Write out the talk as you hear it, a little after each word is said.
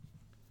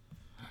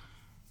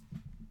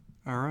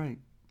All right.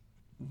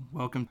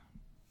 Welcome.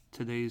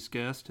 Today's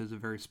guest is a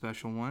very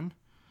special one.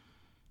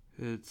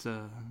 It's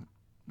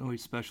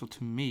always special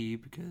to me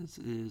because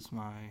it is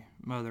my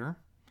mother.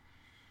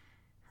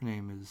 Her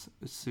name is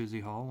Susie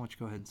Hall. Why don't you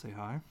go ahead and say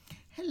hi?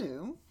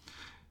 Hello.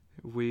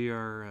 We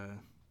are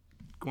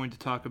going to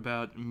talk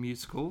about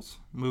musicals,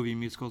 movie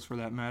musicals for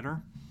that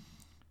matter.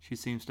 She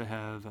seems to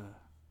have,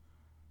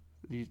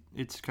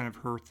 it's kind of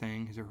her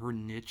thing, her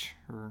niche,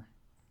 I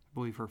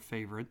believe her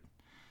favorite.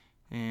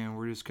 And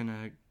we're just going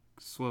to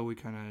slowly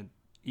kind of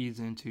ease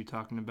into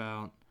talking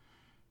about,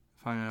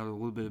 finding out a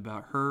little bit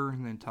about her,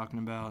 and then talking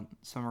about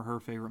some of her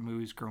favorite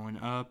movies growing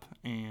up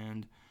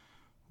and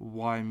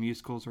why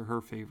musicals are her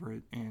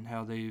favorite and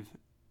how they've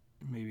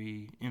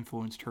maybe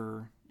influenced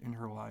her in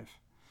her life.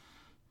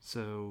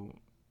 So,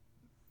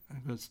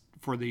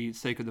 for the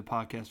sake of the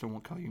podcast, I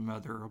won't call you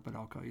Mother, but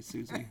I'll call you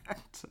Susie.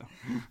 So,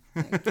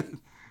 Thank you,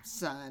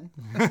 son.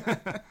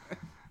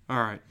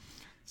 all right.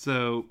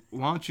 So,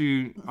 why don't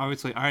you?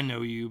 Obviously, I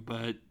know you,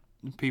 but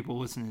people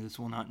listening to this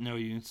will not know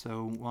you.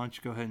 So, why don't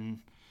you go ahead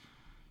and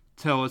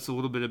tell us a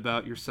little bit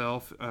about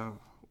yourself?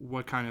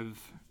 What kind of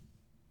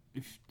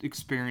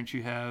experience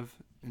you have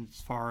as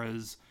far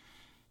as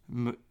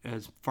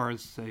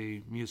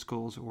say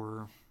musicals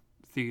or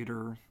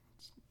theater,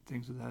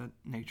 things of that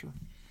nature.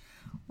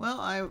 Well,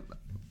 I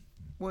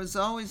was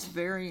always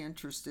very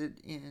interested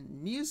in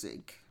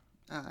music.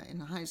 In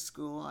high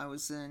school, I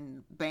was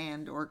in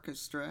band,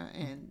 orchestra,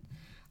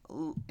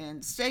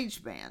 and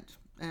stage band,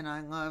 and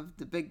I loved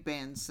the big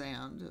band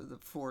sound of the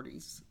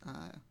 40s.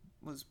 I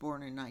was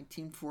born in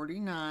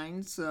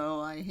 1949, so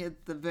I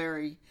hit the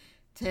very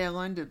tail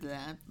end of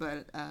that,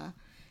 but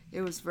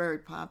it was very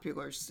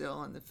popular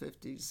still in the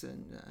 50s,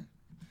 and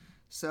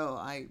so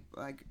I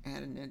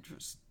had an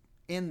interest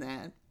in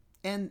that.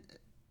 And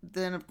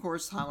then, of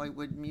course,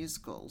 Hollywood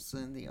musicals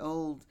and the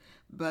old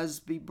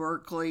Busby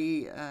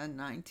Berkeley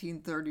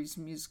 1930s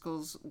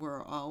musicals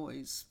were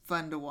always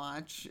fun to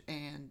watch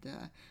and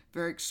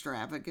very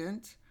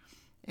extravagant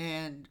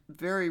and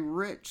very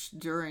rich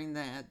during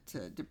that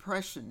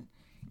Depression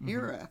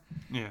era.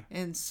 Yeah.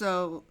 And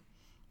so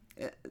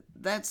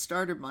that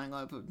started my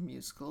love of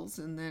musicals,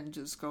 and then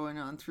just going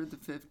on through the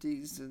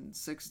 50s and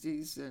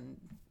 60s, and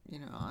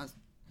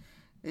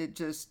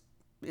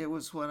it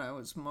was what I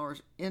was more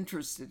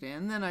interested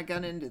in. Then I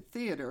got into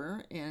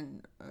theater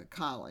in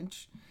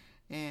college,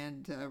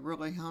 and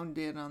really honed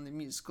in on the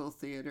musical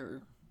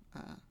theater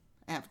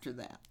after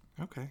that.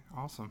 Okay,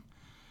 awesome.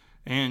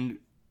 And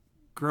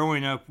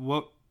growing up,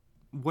 what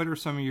are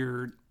some of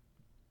your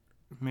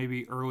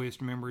maybe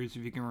earliest memories,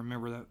 if you can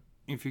remember,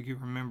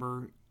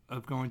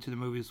 of going to the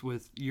movies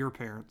with your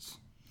parents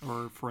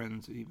or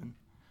friends even?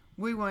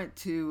 We went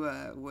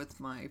to with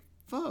my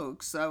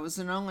folks. I was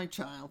an only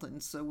child,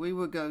 and so we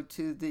would go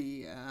to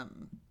the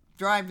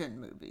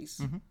drive-in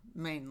movies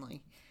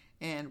mainly,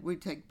 and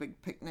we'd take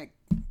big picnic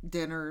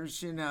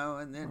dinners,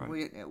 and then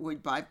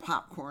we'd buy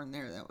popcorn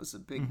there. That was a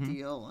big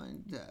deal,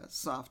 and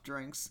soft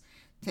drinks.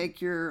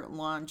 Take your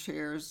lawn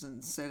chairs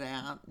and sit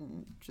out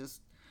and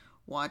just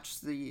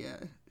watch the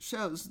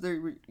shows. There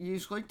were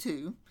usually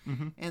two,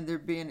 and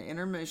there'd be an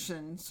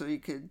intermission, so you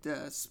could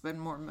spend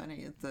more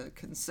money at the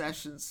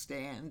concession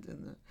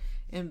stand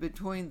in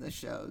between the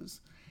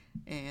shows,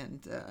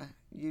 and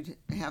you'd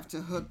have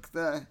to hook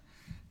the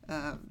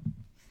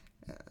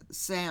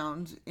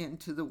sound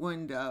into the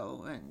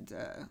window and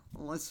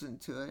listen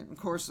to it. And of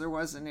course, there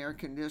wasn't air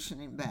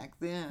conditioning back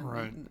then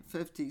in the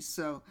 50s,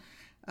 so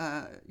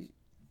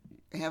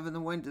having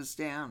the windows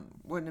down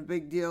wasn't a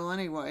big deal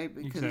anyway,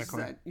 because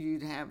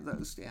you'd have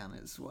those down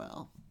as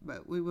well.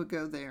 But we would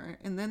go there,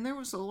 and then there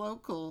was a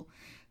local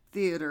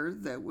theater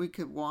that we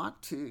could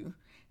walk to,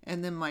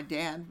 and then my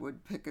dad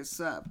would pick us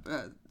up.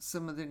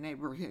 Some of the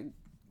neighborhood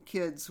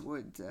kids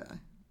would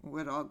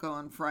all go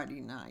on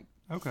Friday night.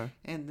 Okay.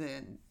 And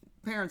then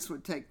parents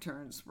would take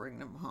turns bringing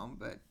them home,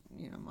 but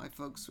my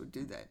folks would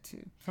do that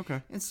too.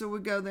 Okay. And so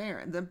we'd go there.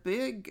 And the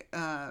big,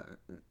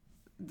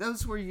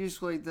 those were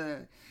usually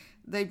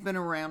they've been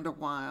around a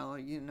while,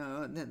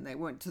 and then they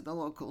went to the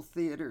local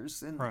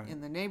theaters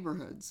in the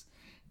neighborhoods.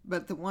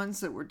 But the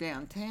ones that were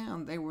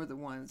downtown, they were the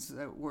ones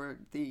that were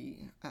the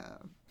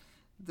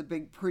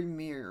big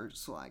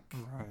premieres, like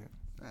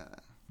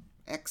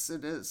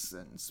Exodus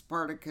and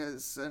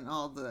Spartacus and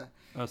all the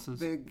Us's.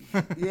 big,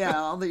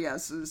 all the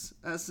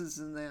Us's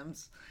and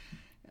them's.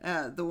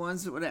 The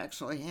ones that would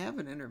actually have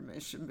an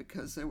intermission,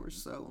 because they were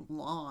so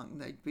long,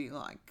 they'd be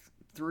like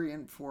 3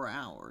 and 4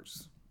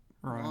 hours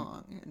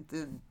long, and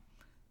then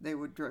they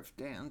would drift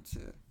down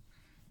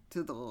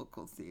to the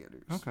local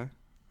theaters. Okay,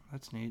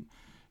 that's neat.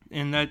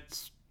 And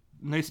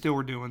they still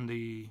were doing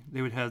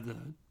they would have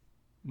the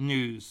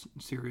news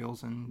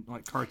serials and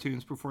like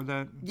cartoons before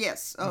that?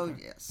 Yes.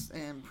 Yes.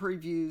 And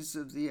previews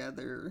of the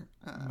other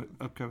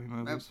upcoming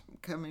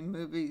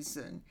movies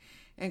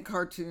and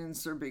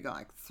cartoons. There'd be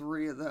like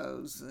 3 of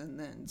those, and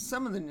then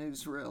some of the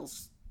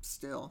newsreels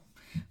still,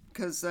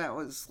 because that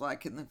was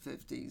like in the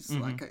 50s,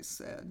 like I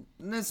said.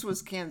 And this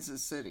was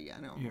Kansas City.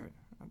 I don't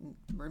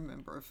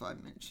remember if I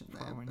mentioned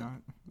that. Probably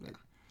not. Yeah.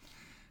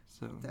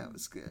 So that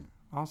was good.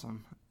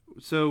 Awesome.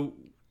 So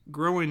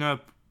growing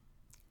up,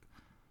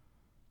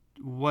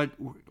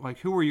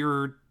 who were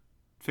your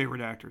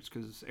favorite actors?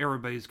 Because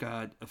everybody's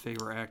got a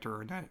favorite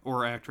actor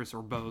or actress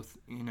or both,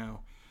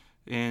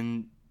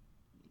 and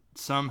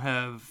some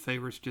have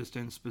favorites just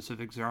in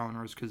specific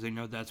genres because they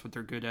know that's what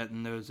they're good at,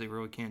 and those they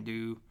really can't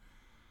do.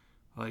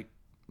 Like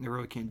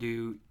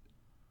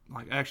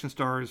action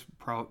stars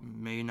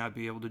may not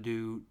be able to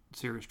do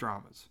serious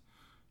dramas,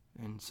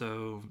 and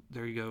so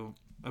there you go.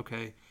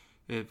 Okay,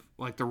 if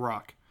like The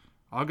Rock,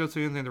 I'll go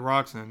see anything The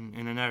Rock's in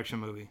an action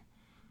movie.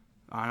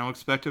 I don't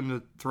expect him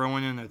to throw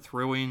in a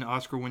thrilling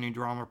Oscar-winning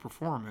drama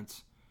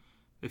performance.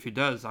 If he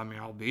does,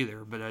 I'll be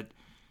there. But at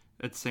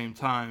the same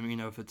time,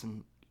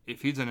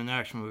 if he's in an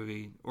action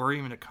movie or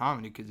even a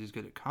comedy, because he's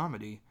good at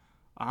comedy,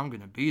 I'm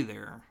gonna be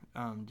there.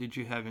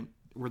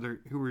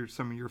 Who were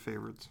some of your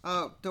favorites?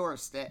 Oh,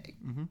 Doris Day.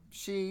 Mm-hmm.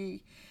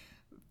 She,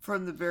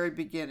 from the very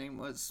beginning,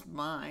 was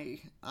my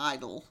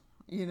idol.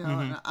 Mm-hmm.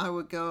 And I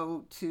would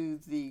go to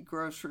the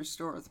grocery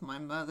store with my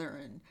mother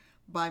and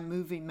buy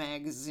movie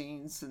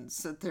magazines and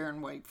sit there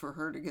and wait for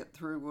her to get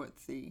through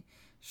with the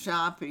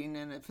shopping.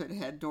 And if it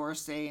had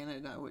Doris Day in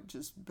it, I would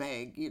just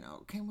beg,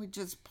 can we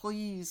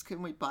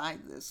buy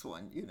this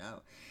one,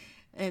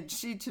 And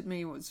she, to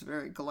me, was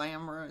very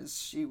glamorous.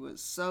 She was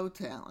so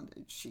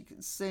talented. She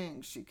could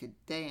sing, she could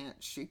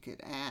dance, she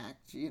could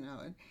act,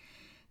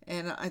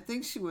 And I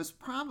think she was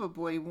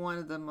probably one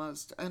of the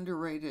most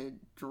underrated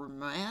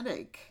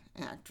dramatic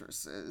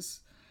actresses.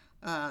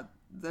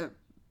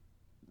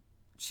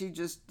 She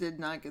just did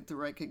not get the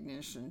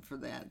recognition for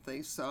that.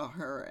 They saw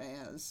her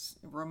as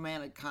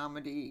romantic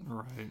comedy,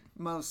 right?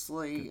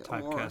 Mostly,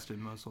 typecast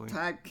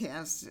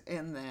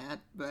in that.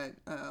 But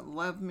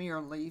Love Me or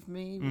Leave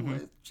Me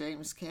with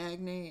James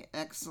Cagney,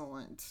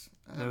 excellent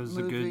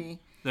movie.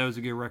 That was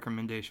a good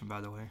recommendation, by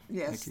the way.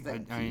 Yes,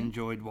 I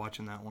enjoyed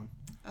watching that one.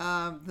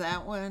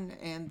 That one,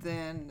 and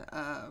then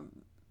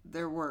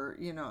there were,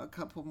 a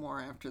couple more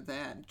after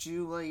that.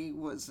 Julie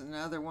was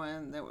another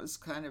one that was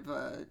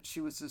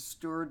she was a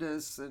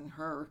stewardess and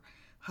her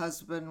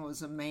husband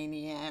was a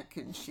maniac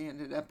and she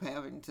ended up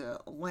having to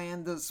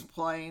land this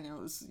plane. It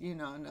was,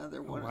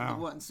 another one of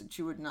the ones that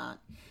you would not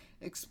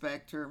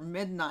expect her.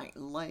 Midnight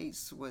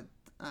Lace with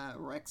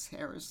Rex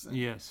Harrison.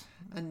 Yes.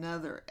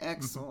 Another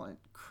excellent,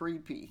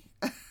 creepy.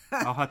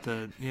 I'll have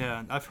to,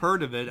 I've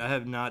heard of it. I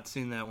have not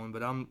seen that one,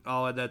 but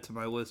I'll add that to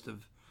my list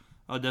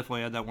I'll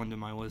definitely add that one to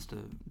my list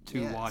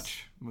to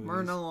watch movies.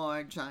 Myrna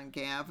Loy, John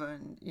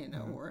Gavin,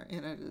 were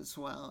in it as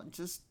well.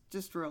 Just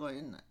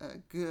really a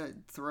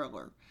good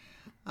thriller.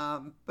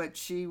 But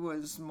she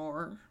was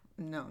more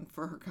known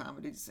for her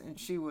comedies, and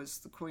she was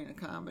the queen of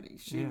comedy.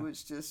 She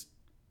was just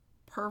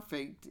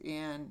perfect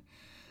in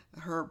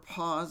her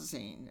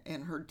pausing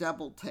and her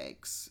double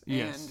takes.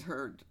 Yes.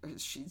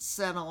 And she'd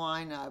set a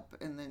line up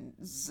and then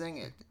zing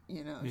it.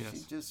 Yes. She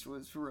just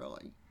was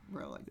really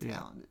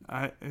talented.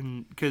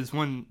 And because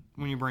when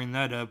you bring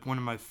that up, one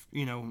of my,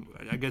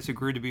 I guess it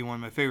grew to be one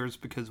of my favorites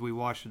because we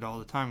watched it all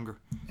the time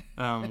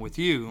with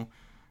you,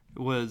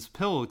 was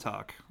Pillow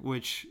Talk,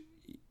 which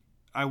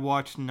I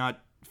watched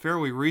not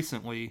fairly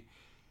recently,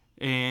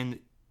 and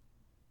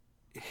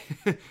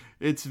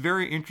it's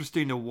very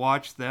interesting to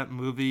watch that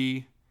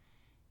movie,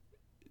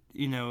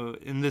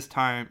 in this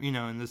time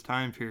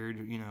period,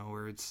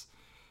 where it's,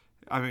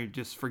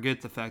 just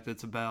forget the fact that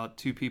it's about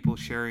two people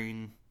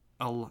sharing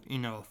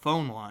a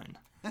phone line,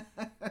 a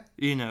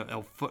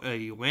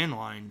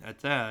landline at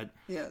that.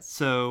 Yes.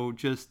 So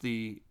just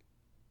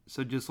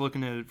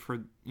looking at it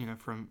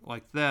from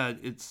like that,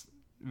 it's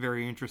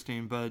very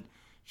interesting. But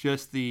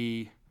just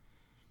the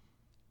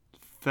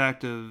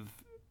fact of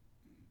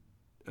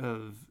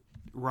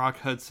Rock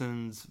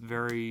Hudson's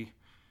very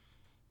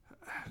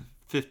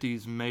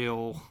 50s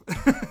male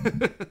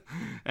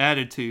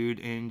attitude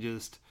and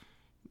just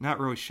not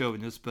really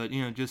chauvinist, but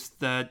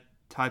just that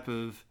type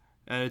of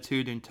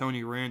attitude, and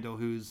Tony Randall,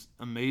 who's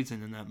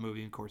amazing in that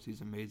movie. Of course,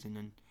 he's amazing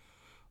in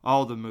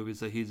all the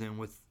movies that he's in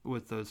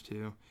with those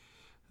two.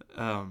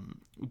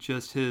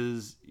 Just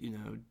his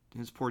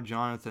poor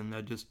Jonathan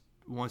that just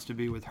wants to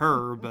be with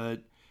her,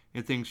 but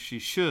and thinks she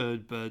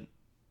should, but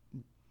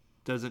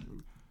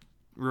doesn't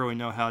really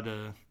know how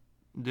to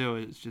do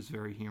it. It's just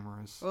very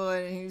humorous. Well,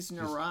 and he's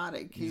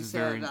neurotic. He's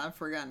had I've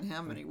forgotten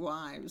how many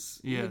wives.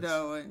 Yes.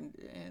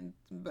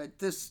 But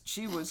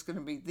she was going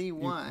to be the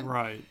one.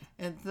 Right.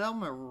 And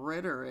Thelma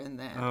Ritter in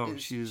that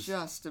is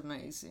just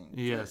amazing.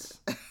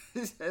 Yes.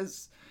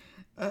 As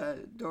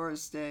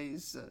Doris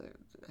Day's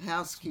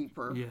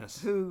housekeeper,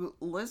 yes, who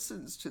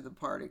listens to the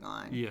party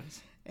line.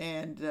 Yes.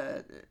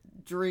 And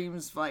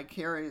dreams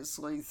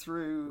vicariously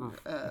through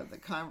the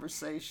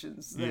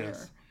conversations there.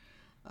 Yes.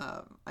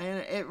 And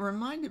it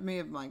reminded me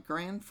of my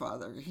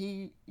grandfather.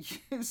 He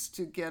used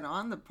to get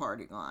on the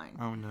party line.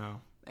 Oh,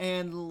 no.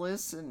 And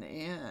listen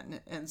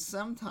in. And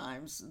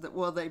sometimes,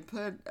 they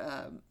put,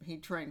 he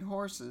trained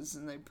horses,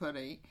 and they put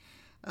a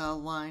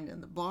line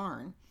in the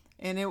barn.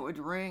 And it would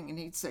ring, and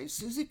he'd say,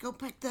 "Susie, go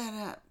pick that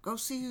up. Go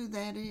see who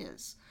that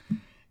is."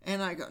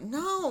 And I go,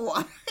 no,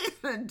 I'm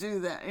going to do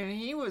that. And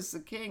he was the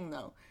king,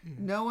 though.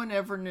 No one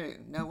ever knew.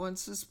 No one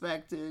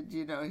suspected.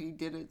 You know, he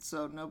did it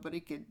so nobody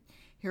could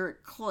hear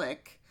it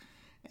click.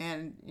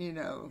 And, you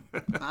know,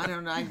 I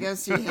don't know. I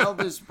guess he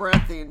held his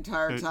breath the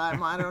entire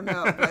time. I don't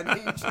know. But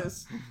he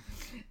just...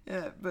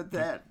 but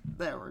that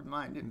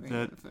reminded me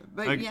of it.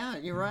 But yeah,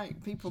 you're right.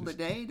 People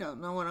today don't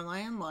know what a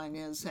landline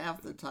is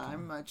half the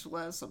time, much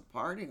less a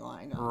party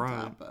line on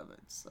top of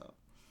it. So.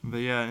 But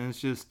yeah, and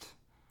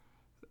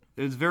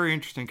it's very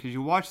interesting because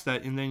you watch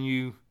that and then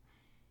you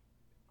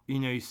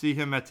see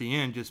him at the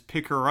end just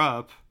pick her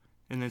up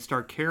and then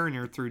start carrying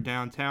her through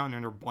downtown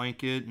in her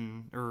blanket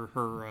or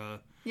her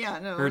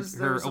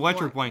her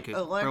electric blanket.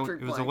 It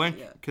was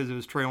electric because it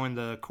was trailing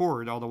the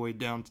cord all the way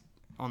down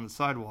on the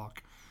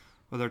sidewalk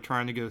where they're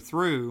trying to go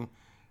through,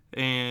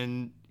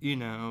 and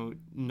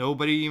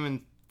nobody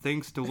even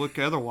thinks to look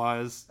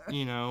otherwise,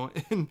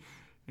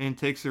 and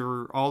takes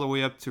her all the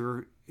way up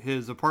to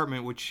his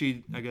apartment, which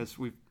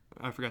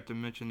I forgot to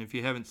mention, if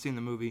you haven't seen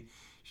the movie,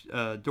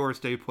 Doris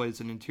Day plays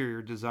an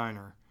interior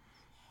designer.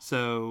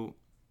 So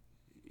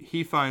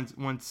he finds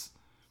once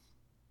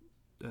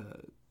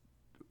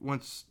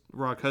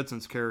Rock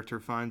Hudson's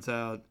character finds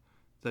out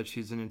that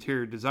she's an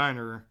interior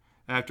designer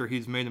after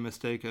he's made a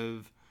mistake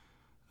of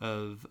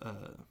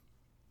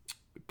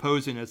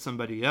posing as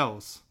somebody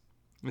else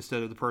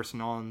instead of the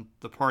person on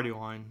the party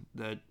line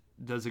that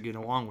doesn't get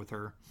along with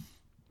her.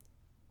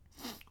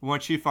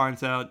 Once she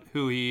finds out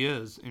who he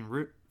is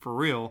for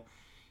real,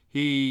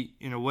 he,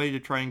 in a way to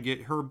try and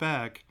get her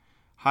back,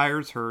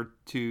 hires her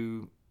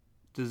to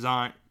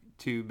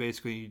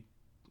basically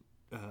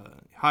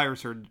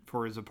hires her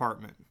for his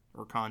apartment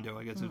or condo,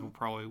 I guess it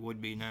probably would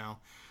be now.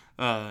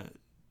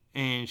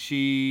 And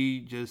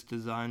she just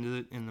designed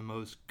it in the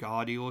most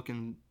gaudy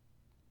looking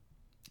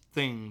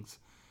things.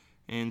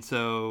 And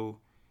so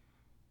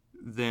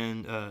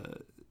then,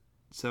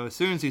 so as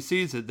soon as he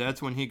sees it,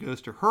 that's when he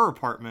goes to her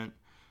apartment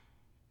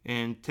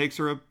and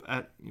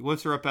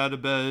lifts her up out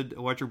of bed,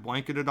 electric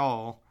blanket at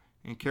all,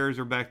 and carries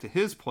her back to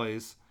his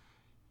place.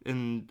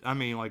 And I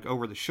mean, like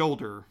over the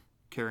shoulder,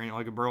 carrying it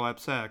like a burlap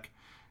sack,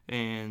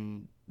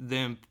 and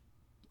then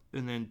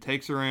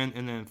takes her in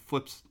and then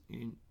flips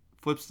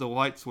the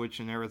light switch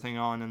and everything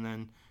on, and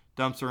then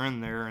dumps her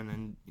in there, and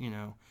then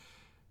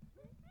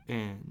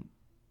and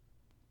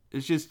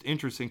it's just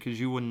interesting because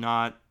you would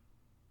not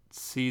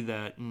see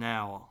that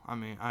now. I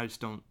mean, I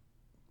just don't.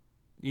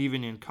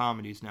 Even in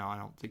comedies now, I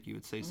don't think you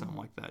would say something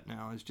like that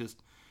now. It's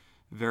just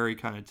very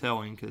kind of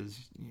telling because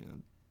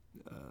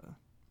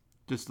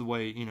just the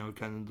way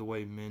kind of the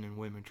way men and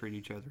women treat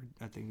each other.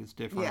 I think is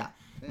different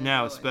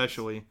now, really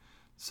especially. Is.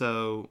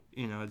 So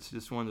it's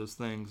just one of those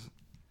things.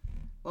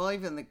 Well,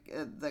 even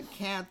the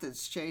cat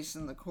that's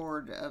chasing the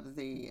cord of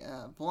the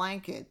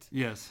blanket,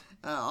 yes,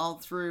 all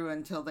through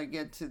until they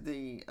get to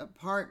the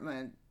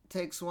apartment,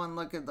 takes one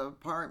look at the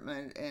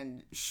apartment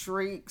and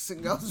shrieks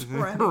and goes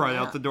running right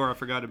out the door. I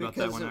forgot about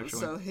that one, actually.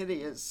 Because it was so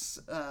hideous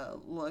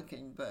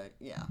looking. But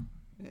yeah,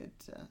 it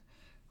of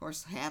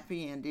course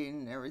happy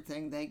ending and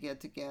everything. They get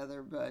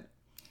together, but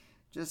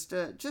just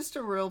a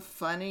real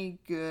funny,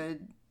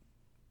 good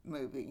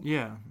movie.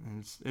 Yeah,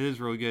 it is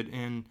really good.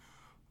 And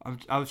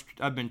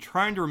I've been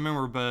trying to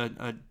remember, but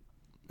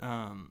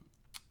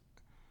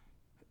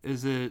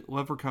is it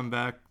Love or Come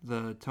Back?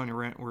 Where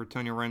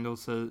Tony Randall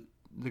says,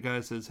 the guy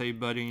says, "Hey,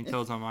 buddy," and he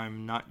tells him,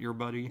 "I'm not your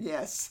buddy."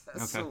 Yes,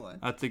 that's the one.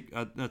 I think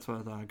that's what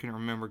I thought. I couldn't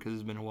remember because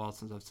it's been a while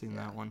since I've seen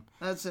that one.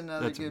 That's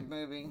another good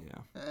movie.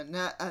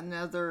 Yeah,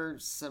 another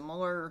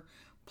similar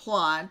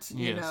plot.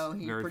 He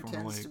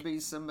pretends to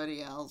be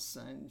somebody else,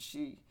 and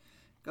she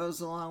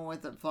goes along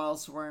with it,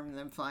 falls for him, and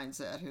then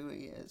finds out who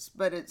he is.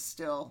 But it's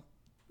still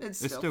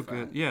fun.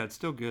 Good. Yeah, it's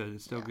still good.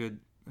 It's still good.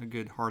 A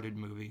good-hearted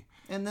movie.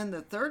 And then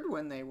the third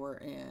one they were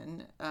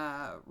in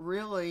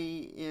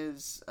really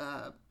is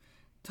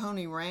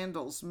Tony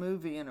Randall's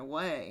movie in a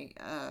way.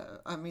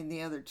 I mean,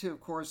 the other two,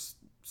 of course,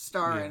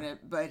 star in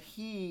it, but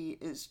he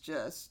is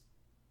just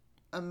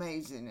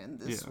amazing in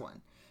this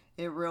one.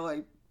 It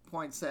really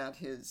points out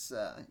his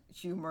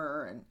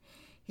humor, and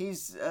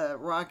he's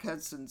Rock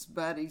Hudson's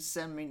buddy.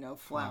 Send Me No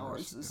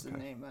Flowers is the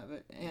name of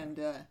it. And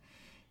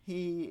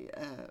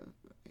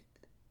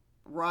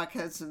Rock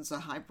Hudson's a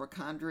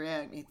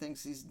hypochondriac, and he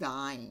thinks he's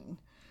dying.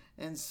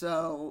 And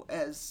so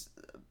as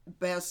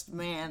best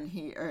man,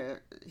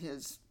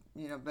 his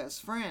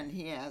best friend,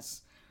 he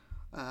asks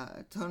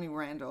Tony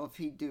Randall if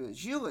he'd do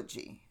his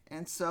eulogy.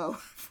 And so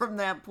from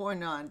that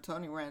point on,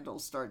 Tony Randall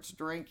starts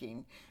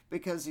drinking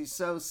because he's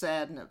so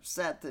sad and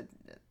upset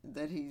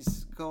that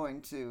he's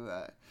going to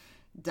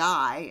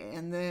die.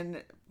 And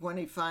then when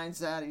he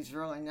finds out he's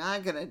really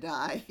not going to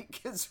die, he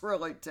gets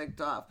really ticked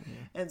off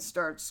and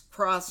starts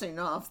crossing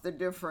off the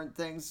different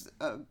things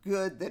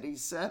good that he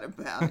said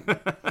about him.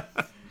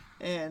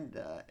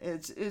 And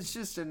it's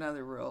just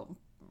another real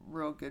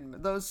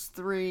good. Those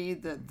three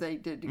that they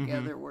did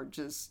together were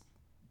just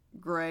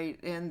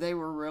great, and they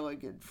were really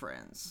good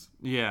friends.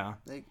 Yeah.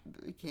 They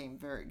became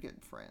very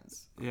good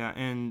friends. Yeah,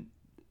 and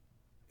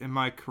am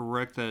I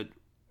correct that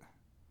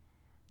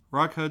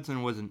Rock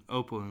Hudson wasn't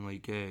openly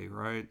gay,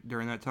 right?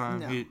 During that time,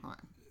 No,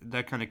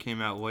 that kind of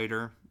came out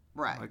later,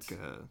 right. like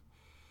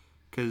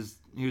because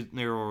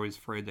they were always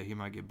afraid that he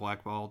might get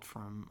blackballed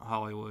from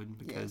Hollywood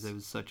because Yes. it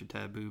was such a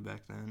taboo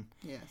back then.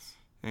 Yes.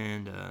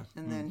 And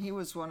then he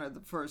was one of the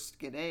first to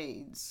get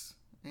AIDS.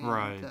 And,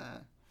 Right.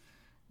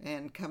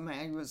 And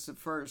he was the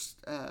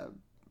first,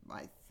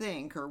 I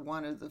think, or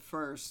one of the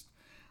first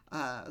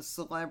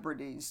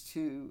celebrities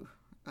to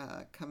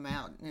come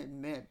out and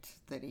admit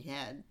that he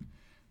had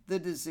the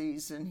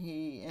disease, and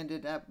he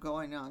ended up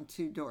going on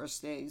to Doris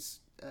Day's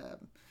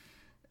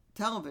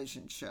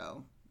television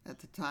show at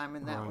the time,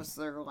 and that Right. was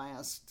their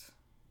last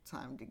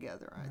time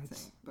together, I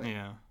think. But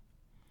yeah.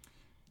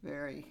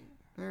 very,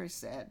 very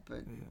sad,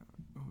 but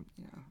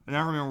And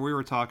I remember we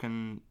were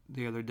talking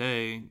the other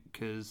day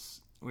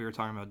because we were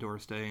talking about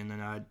Doris Day, and then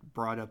I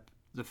brought up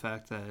the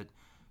fact that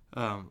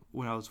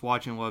when I was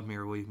watching Love Me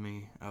or Leave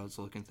Me, I was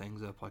looking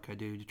things up like I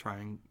do to try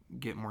and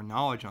get more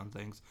knowledge on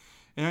things.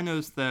 And I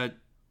noticed that,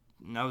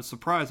 and I was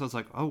surprised. I was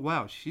like, oh,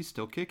 wow, she's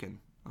still kicking.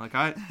 Like,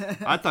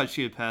 I thought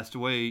she had passed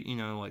away,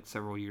 like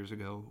several years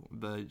ago,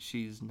 but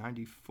she's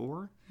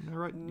 94. Is that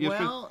right?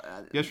 Well,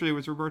 yesterday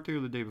was her birthday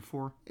or the day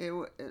before?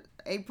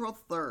 April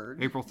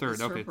 3rd. April 3rd. is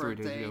her Okay, 3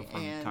 days birthday, ago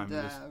from the time of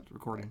this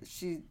recording.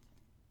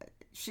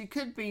 She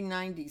could be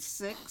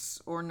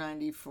 96 or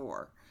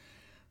 94.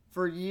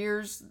 For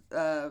years,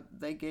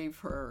 they gave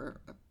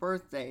her a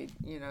birthday,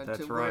 That's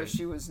to where right.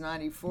 she was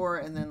 94.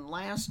 And then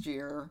last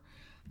year,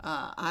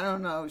 I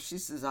don't know, she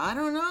says, I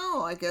don't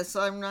know, I guess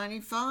I'm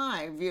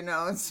 95,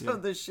 And so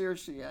this year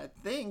she, I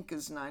think,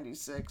 is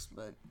 96,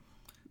 but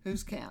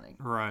who's counting?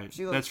 Right.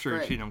 She looks That's true.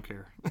 great. She don't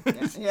care.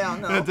 Yeah,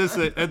 no. at this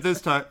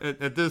time,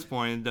 at this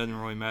point, it doesn't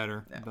really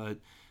matter. Yeah.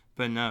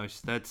 But no,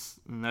 that's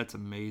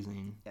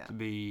amazing Yeah. to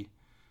be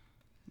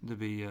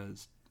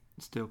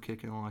still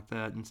kicking like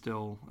that and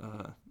still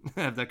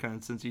have that kind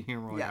of sense of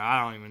humor. Like, Yeah.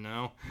 I don't even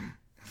know.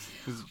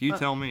 'Cause you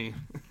tell me.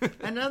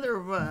 Another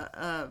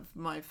of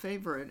my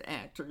favorite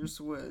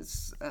actors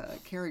was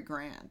Cary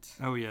Grant.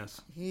 Oh yes.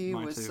 He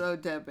Mine was too. so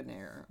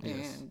debonair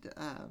Yes. and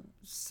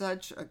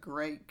such a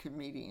great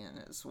comedian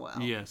as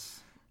well. Yes.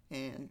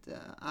 And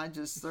I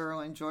just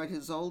thoroughly enjoyed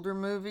his older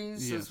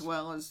movies Yes. as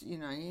well as,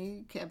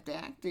 he kept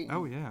acting.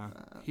 Oh yeah.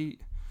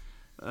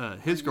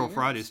 His Girl years.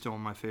 Friday is still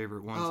one of my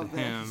favorite ones Oh, of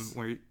him, that's-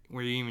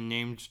 where he even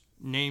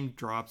name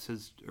drops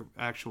his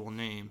actual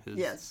name, his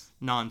Yes.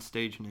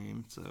 non-stage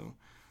name. So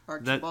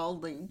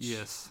Archibald Leach.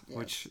 yes, Yes.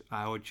 which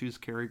I would choose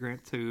Cary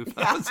Grant too if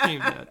I was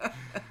named that.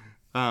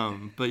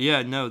 But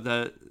yeah, no,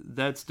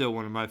 that's still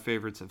one of my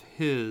favorites of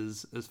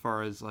his as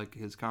far as like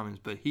his comments.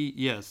 But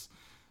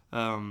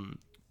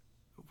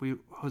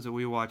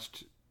we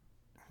watched.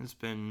 It's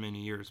been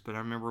many years, but I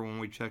remember when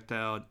we checked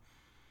out.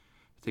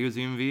 I think it was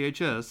even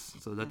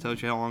VHS, so that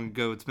tells you how long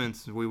ago it's been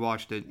since we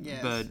watched it.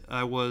 Yes. But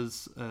I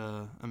was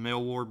a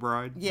Mail War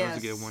Bride. Yes. That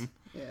was a good one.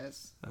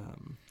 Yes.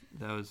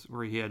 That was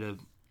where he had to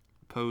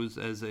pose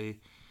as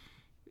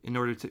in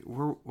order to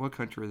what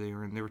country they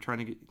were in. They were trying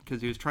to get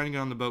because he was trying to get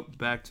on the boat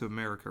back to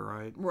America,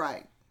 right?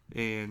 Right.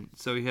 And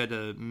so he had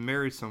to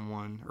marry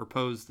someone or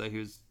pose that he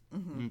was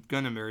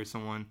gonna marry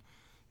someone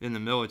in the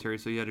military.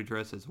 So he had to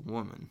dress as a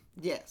woman.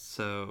 Yes.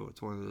 So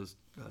it's one of those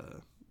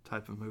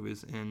type of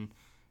movies and.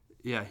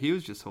 Yeah, he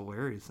was just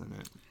hilarious in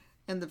it.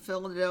 And the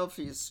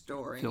Philadelphia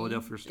Story.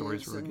 Philadelphia Story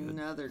is really good.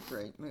 Another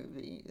great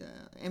movie.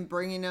 And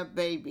Bringing Up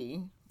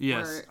Baby.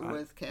 Yes,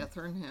 with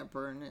Katharine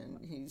Hepburn,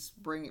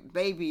 and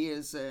Baby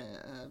is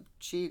a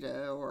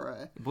cheetah or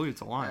I believe it's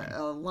a lion.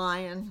 a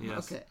lion.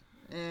 Yes. Okay,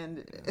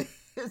 and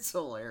it's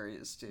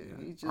hilarious too.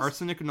 Yeah. He just,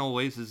 Arsenic and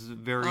Oasis is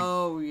very.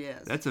 Oh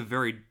yes. That's a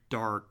very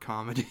dark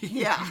comedy.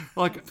 Yeah.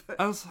 Like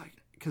I was like,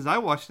 because I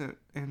watched it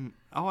and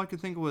all I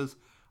could think was,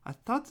 I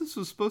thought this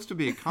was supposed to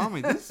be a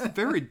comedy. This is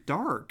very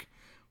dark.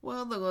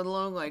 Well, the little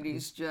old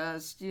ladies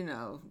just,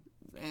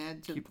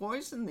 had to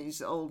poison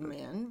these old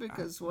men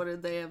because what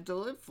did they have to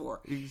live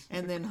for?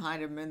 And then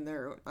hide them in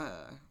their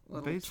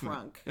little Basement.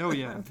 trunk. Oh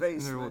yeah,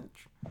 Basement.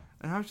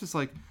 And I was just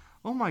like,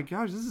 oh my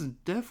gosh, this is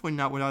definitely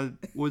not what I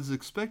was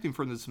expecting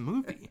from this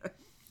movie.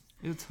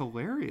 It's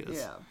hilarious.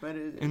 Yeah, but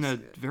it is in a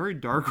good. very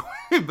dark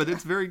way, but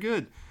it's very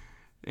good.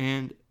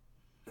 And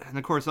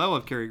of course, I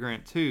love Cary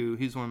Grant too.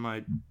 He's one of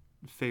my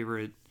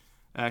favorite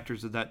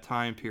actors of that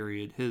time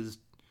period.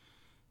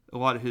 A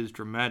lot of his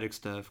dramatic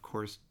stuff, of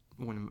course.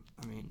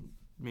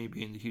 Me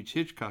being a huge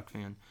Hitchcock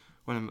fan,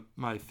 one of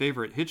my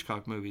favorite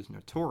Hitchcock movies,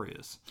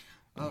 Notorious.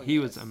 And he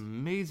was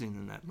amazing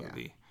in that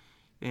movie.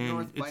 And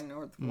North by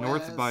Northwest.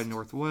 North by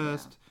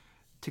Northwest.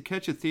 To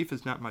Catch a Thief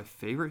is not my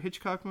favorite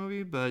Hitchcock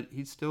movie, but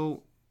he's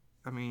still.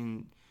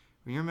 When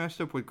you're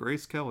matched up with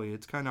Grace Kelly,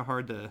 it's kind of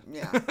hard to.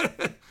 Yeah.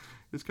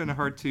 It's kind of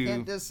hard to.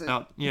 Can't diss it.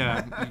 You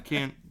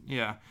can't.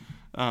 Yeah.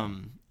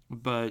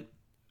 But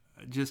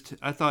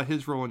I thought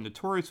his role in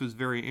Notorious was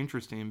very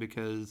interesting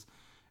because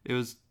it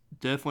was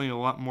definitely a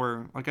lot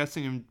more. Like I've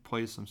seen him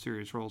play some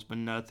serious roles, but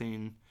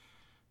nothing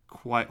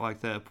quite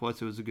like that.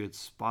 Plus, it was a good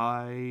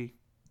spy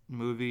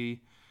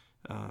movie.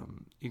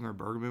 Ingmar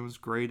Bergman was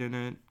great in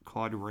it.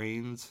 Claude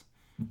Rains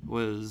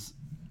was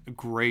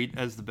great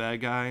as the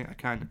bad guy.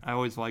 I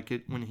always like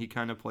it when he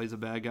kind of plays a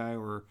bad guy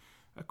or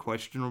a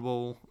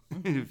questionable.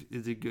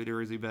 Is he good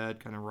or is he bad?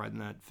 Kind of riding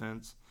that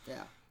fence.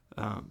 Yeah.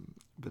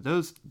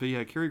 But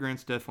yeah, Cary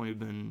Grant's definitely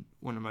been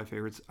one of my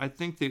favorites. I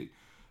think that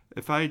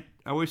I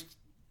always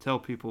tell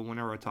people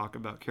whenever I talk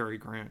about Cary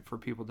Grant, for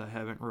people that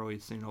haven't really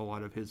seen a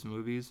lot of his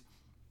movies,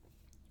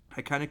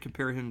 I kind of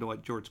compare him to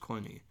like George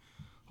Clooney.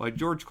 Like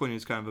George Clooney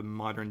is kind of a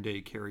modern day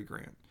Cary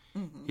Grant.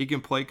 Mm-hmm. He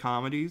can play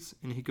comedies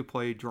and he could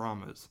play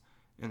dramas,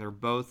 and they're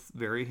both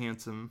very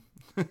handsome.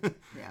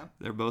 Yeah.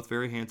 They're both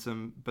very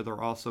handsome, but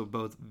they're also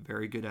both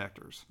very good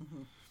actors.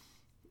 Mm-hmm.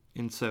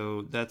 And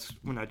so that's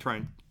when I try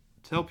and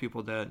tell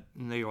people that,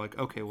 and they're like,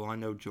 okay, well, I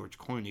know George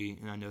Clooney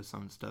and I know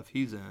some stuff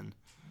he's in,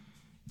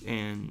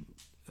 and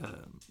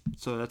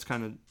so that's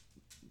kind of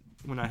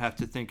when I have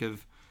to think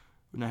of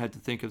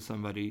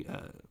somebody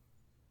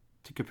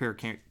to compare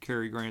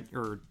Cary Grant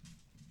or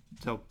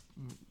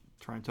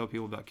try and tell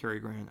people about Cary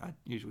Grant. I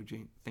usually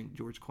think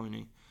George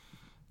Clooney.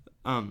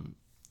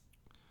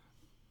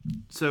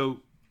 So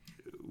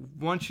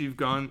once you've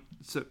gone,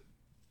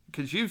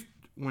 because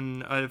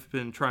when I've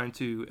been trying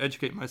to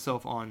educate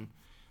myself on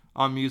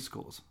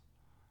musicals,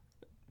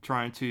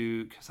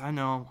 because I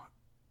know,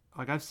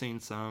 like I've seen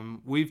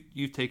some.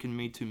 You've taken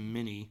me to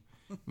many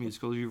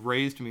musicals. You've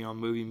raised me on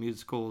movie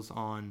musicals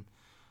on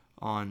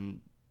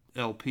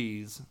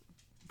LPs,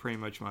 pretty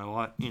much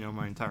my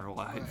entire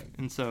life. Right.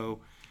 And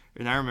so,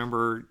 and I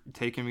remember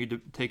taking me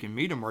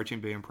to marching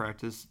band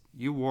practice.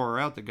 You wore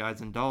out the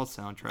Guys and Dolls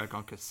soundtrack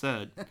on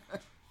cassette,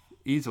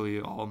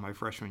 easily all of my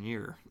freshman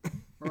year.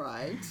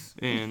 Right.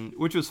 And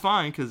which was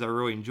fine because I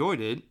really enjoyed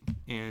it.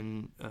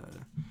 And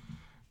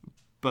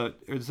but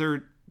is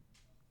there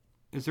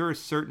a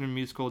certain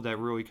musical that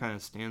really kind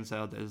of stands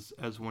out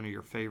as one of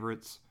your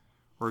favorites,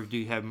 or do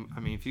you have? I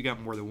mean, if you got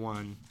more than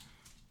one.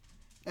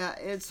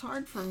 It's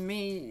hard for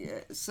me,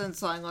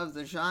 since I love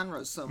the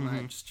genre so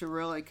much, to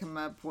really come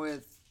up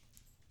with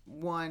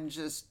one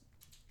just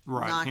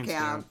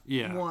knockout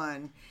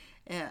one.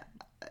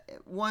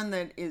 One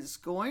that is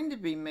going to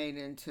be made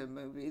into a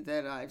movie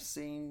that I've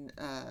seen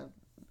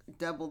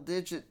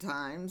double-digit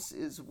times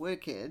is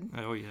Wicked.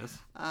 Oh, yes.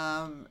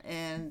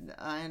 And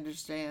I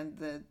understand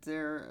that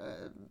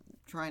they're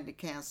trying to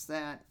cast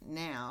that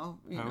now,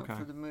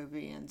 for the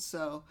movie. And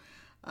so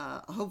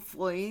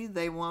hopefully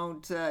they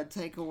won't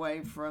take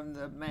away from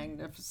the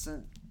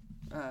magnificent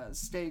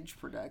stage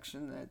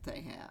production that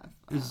they have.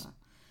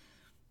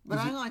 But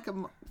I like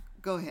them.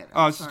 Go ahead.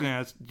 I was just going to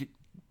ask,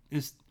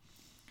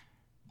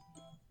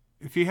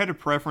 if you had a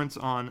preference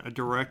on a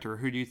director,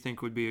 who do you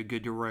think would be a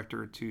good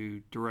director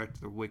to direct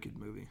the Wicked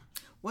movie?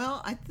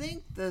 Well, I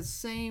think the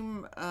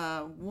same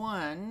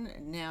one.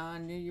 Now, I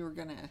knew you were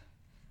going to...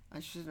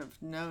 I should have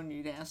known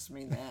you'd ask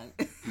me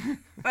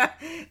that.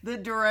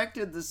 That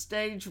directed the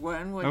stage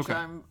one, which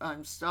okay.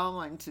 I'm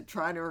stalling to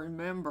try to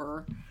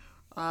remember.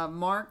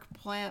 Mark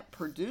Plant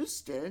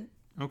produced it.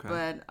 Okay.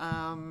 But,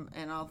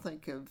 and I'll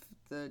think of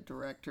the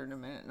director in a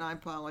minute. And I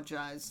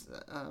apologize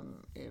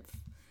if...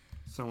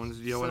 Someone's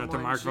yelling at the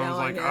someone's microphone,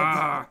 yelling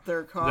at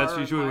their car. That's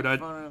usually what I.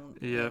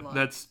 Yeah,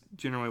 that's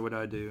generally what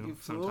I do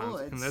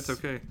sometimes, and that's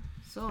okay.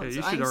 So yeah,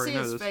 you I should can already see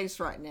know his this. face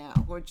right now,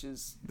 which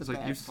is the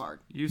bad part.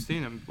 You've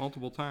seen him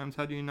multiple times.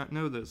 How do you not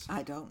know this?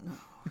 I don't know.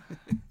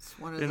 It's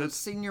one of those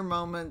senior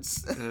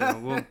moments.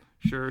 Well,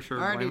 sure. I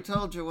already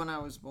told you when I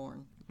was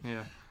born.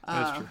 Yeah,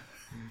 that's true.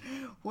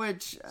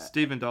 Which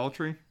Stephen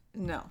Daldry?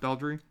 No.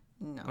 Daldry?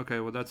 No. Okay,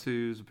 well, that's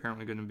who's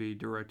apparently going to be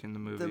directing the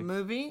movie. The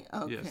movie?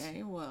 Okay,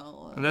 yes.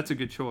 Well... and that's a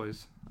good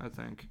choice, I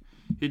think.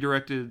 He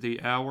directed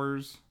The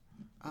Hours,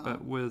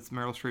 but with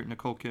Meryl Streep,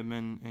 Nicole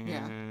Kidman,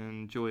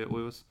 and Juliette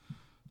Lewis.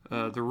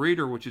 The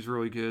Reader, which is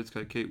really good. It's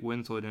got Kate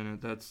Winslet in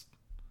it. That's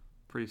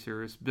pretty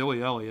serious.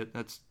 Billy Elliot,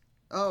 that's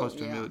close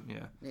to it.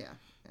 Yeah,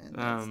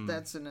 and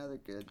that's another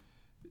good...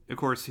 Of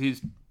course,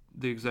 he's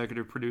the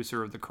executive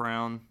producer of The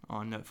Crown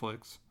on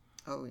Netflix.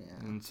 Oh, yeah.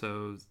 And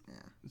so... Yeah.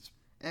 It's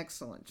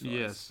excellent choice.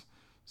 Yes.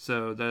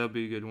 So that'll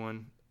be a good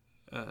one.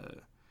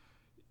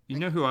 You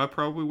know who I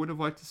probably would have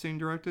liked to see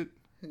directed?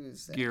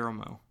 Who's that?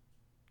 Guillermo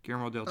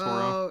del Toro.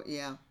 Oh,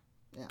 yeah.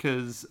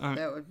 Because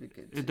that would be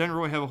good too. It doesn't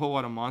really have a whole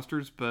lot of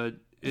monsters, but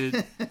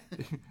it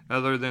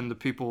other than the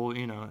people,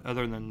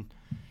 other than...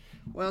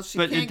 Well, she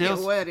can't get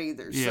wet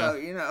either,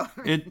 so,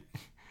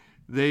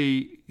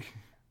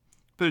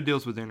 But it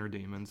deals with inner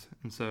demons,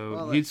 and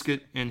so he's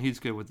good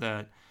with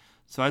that.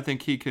 So I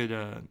think he could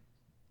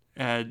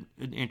add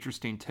an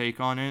interesting take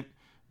on it,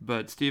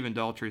 but Stephen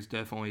Daldry is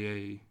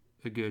definitely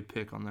a good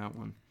pick on that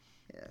one.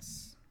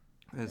 Yes,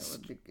 that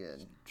would be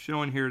good.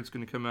 Showing here it's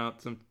going to come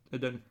out it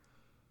doesn't.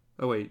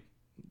 Oh wait,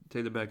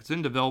 take that back. It's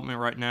in development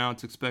right now.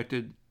 It's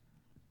expected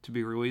to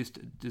be released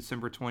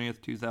December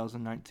 20th,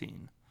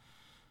 2019.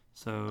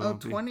 So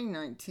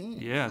 2019.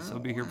 Yeah, so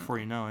it'll be here before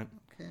you know it.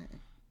 Okay.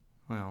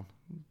 Well,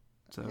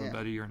 so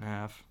about a year and a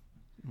half.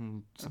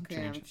 And some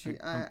change. You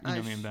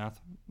know me in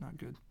Bath. Not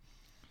good.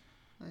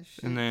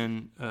 And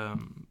then,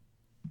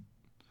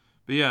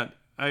 but yeah,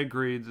 I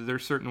agree that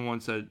there's certain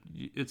ones that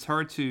it's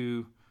hard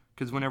to,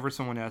 because whenever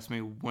someone asks me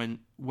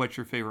what's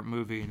your favorite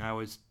movie, and I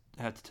always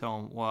have to tell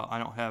them, well, I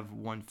don't have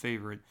one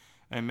favorite.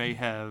 I may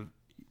have.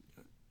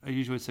 I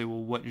usually say,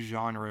 well, what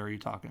genre are you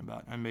talking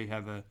about? I may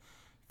have a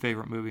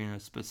favorite movie in a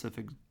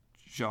specific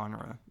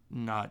genre,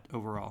 not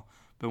overall.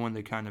 But when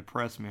they kind of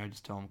press me, I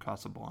just tell them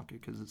Casablanca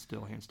because it's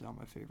still hands down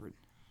my favorite,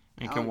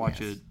 and can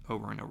watch it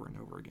over and over and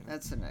over again.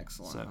 That's an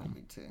excellent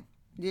movie too.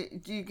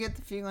 Do you get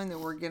the feeling that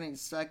we're getting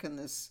stuck in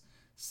this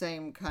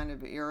same kind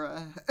of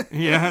era?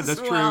 Yeah,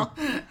 that's true.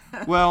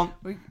 Well,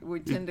 we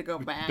tend to go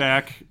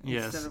back,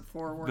 yes, instead of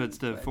forward.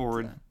 But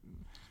forward.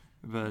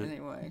 But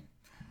anyway,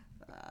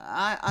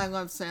 I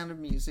love Sound of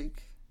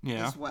Music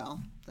as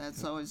well.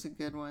 That's always a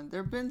good one.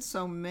 There have been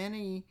so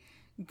many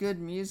good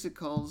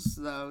musicals,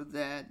 though,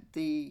 that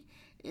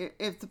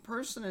if the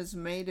person has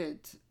made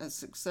it a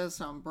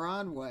success on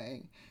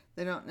Broadway,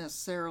 they don't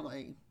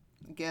necessarily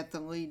get the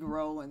lead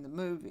role in the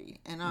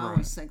movie. And I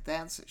always think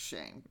that's a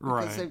shame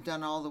because they've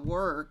done all the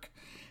work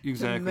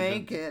to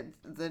make it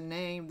the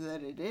name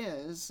that it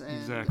is.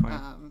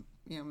 And,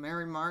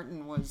 Mary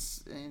Martin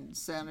was in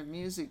Sound of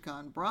Music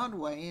on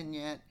Broadway, and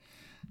yet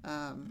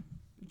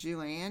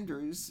Julie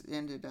Andrews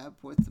ended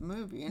up with the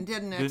movie and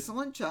did an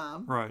excellent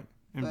job. Right.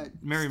 And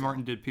Mary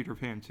Martin did Peter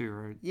Pan too,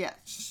 right? Yeah,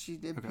 she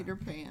did Peter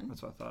Pan.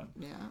 That's what I thought.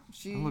 Yeah,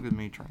 look at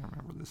me trying to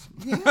remember this.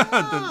 Yeah,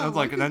 I was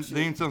like, that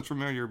name sounds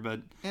familiar, but.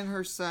 And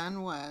her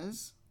son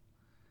was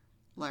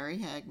Larry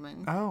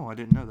Hagman. Oh, I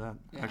didn't know that.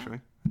 Yeah.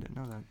 Actually, I didn't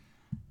know that.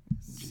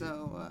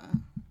 So,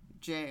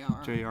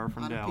 J.R. J.R.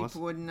 from Dallas. A lot of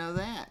people wouldn't know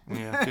that.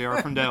 Yeah,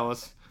 J.R. from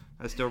Dallas.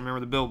 I still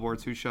remember the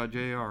billboards. Who shot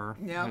J.R.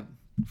 Yep.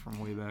 From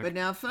way back. But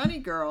now, Funny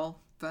Girl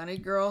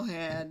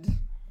had,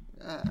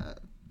 the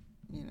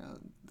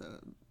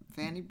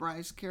Fanny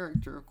Bryce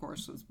character, of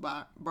course, was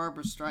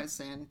Barbara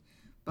Streisand,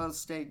 both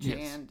stage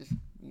and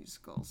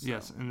musicals. So.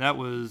 Yes, and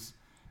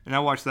I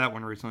watched that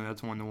one recently.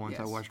 That's one of the ones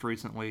I watched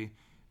recently,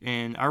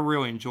 and I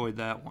really enjoyed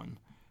that one.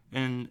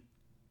 And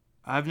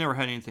I've never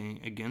had anything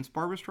against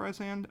Barbara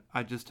Streisand.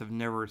 I just have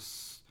never.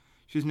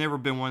 She's never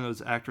been one of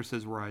those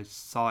actresses where I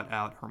sought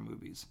out her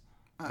movies.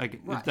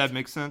 If that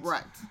makes sense.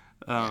 Right.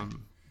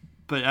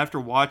 But after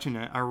watching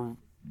it, I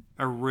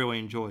really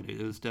enjoyed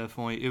it.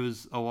 It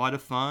was a lot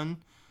of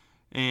fun.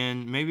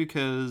 And maybe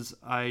because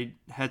I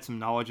had some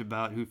knowledge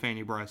about who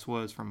Fanny Bryce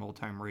was from old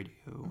time radio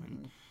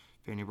and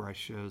Fanny Bryce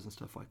shows and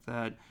stuff like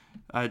that,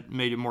 it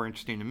made it more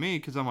interesting to me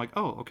because I'm like,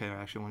 oh, okay,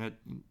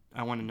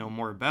 I want to know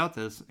more about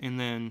this. And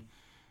then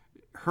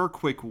her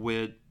quick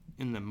wit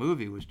in the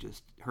movie was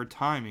just her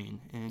timing,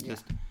 and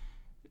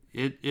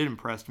it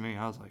impressed me.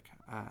 I was like,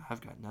 I've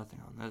got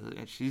nothing on that.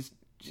 And she's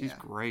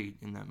great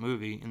in that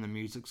movie, and the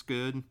music's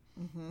good.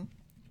 Mm-hmm.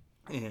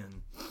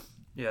 And.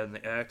 Yeah, and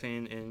the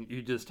acting, and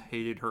you just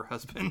hated her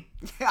husband.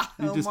 Yeah,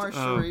 Omar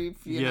Sharif.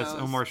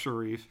 Omar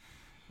Sharif.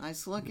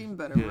 Nice looking,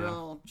 but a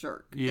real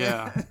jerk.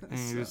 Yeah, and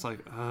you're just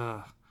like,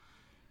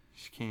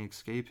 she can't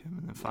escape him,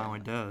 and then finally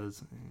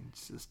does. And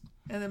it's just.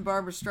 And then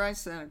Barbara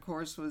Streisand, of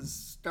course, was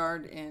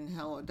starred in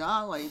Hello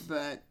Dolly,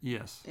 but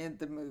in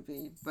the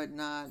movie, but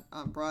not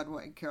on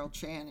Broadway. Carol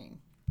Channing.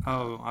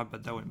 Oh, I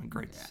bet that would have been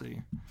great to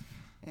see.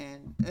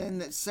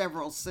 And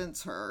several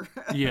since her.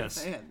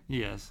 Yes,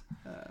 yes.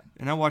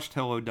 And I watched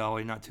Hello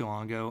Dolly not too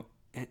long ago.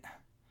 I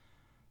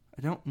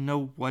don't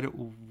know what it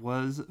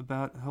was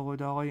about Hello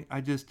Dolly.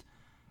 I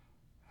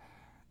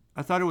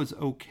thought it was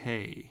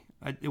okay.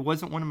 It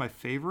wasn't one of my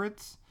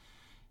favorites.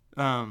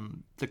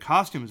 The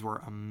costumes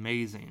were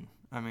amazing.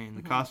 I mean,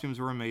 the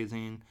costumes were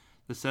amazing.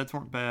 The sets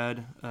weren't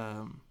bad.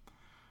 I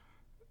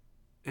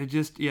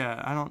just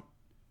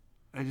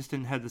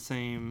didn't have the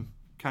same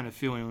kind of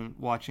feeling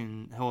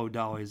watching Hello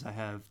Dolly as I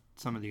have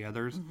some of the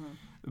others.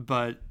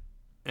 But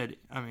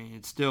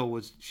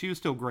she was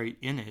still great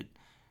in it.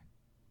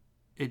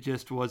 It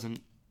just wasn't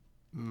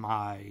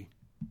I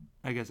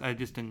guess I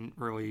just didn't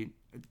really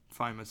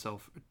find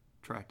myself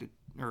attracted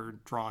or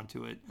drawn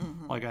to it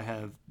like I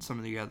have some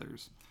of the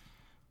others.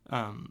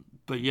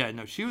 But yeah,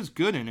 no, she was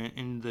good in it,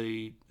 and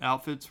the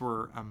outfits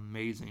were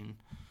amazing.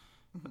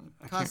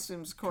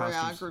 Costumes,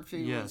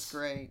 choreography was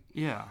great.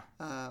 Yeah.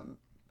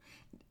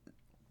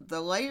 The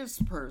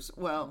latest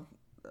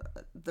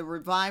the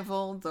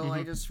revival,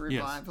 latest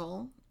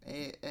revival,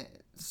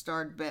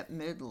 starred Bette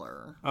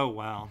Midler. Oh,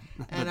 wow.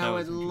 And I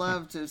would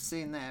love to have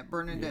seen that.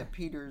 Bernadette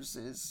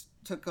Peters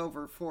took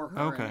over for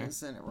her and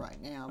is in it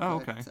right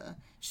now. But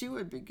she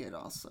would be good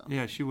also.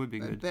 Yeah, she would be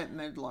good. Bette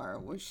Midler, I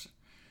wish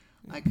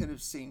I could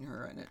have seen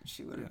her in it.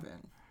 She would have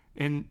been.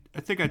 And I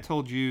think I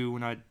told you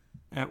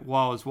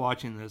while I was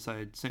watching this, I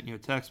had sent you a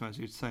text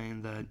message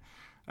saying that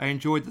I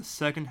enjoyed the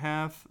second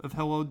half of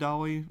Hello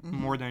Dolly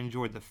more than I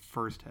enjoyed the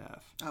first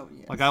half. Oh,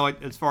 yes. Like, I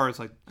like, as far as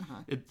like,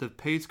 the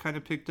pace kind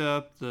of picked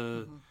up,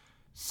 the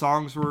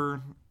songs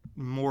were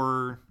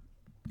more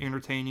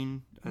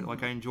entertaining.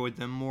 Like, I enjoyed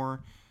them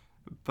more.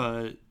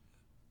 But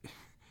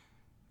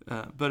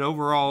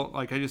overall,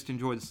 like, I just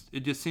enjoyed it.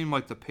 Just seemed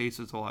like the pace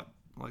was a lot,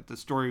 like, the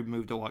story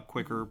moved a lot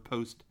quicker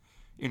post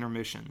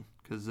intermission,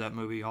 because that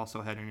movie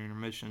also had an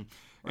intermission.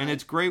 Right. And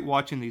it's great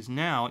watching these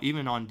now,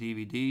 even on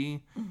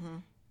DVD.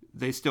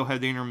 They still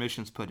have the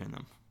intermissions put in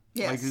them.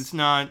 Yes. Like, it's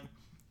not,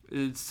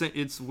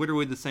 It's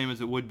literally the same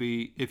as it would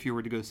be if you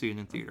were to go see it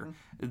in theater.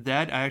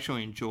 That I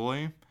actually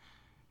enjoy,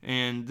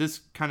 and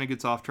this kind of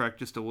gets off track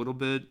just a little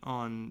bit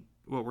on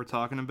what we're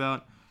talking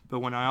about. But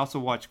when I also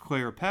watched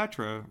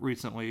Cleopatra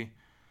recently,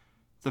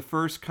 the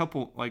first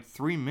couple, like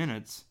 3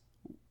 minutes,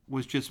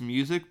 was just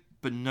music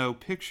but no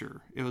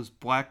picture. It was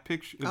black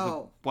picture. It was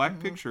a black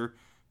picture,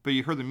 but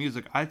you heard the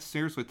music. I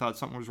seriously thought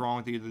something was wrong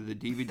with either the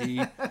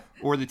DVD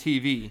or the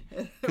TV,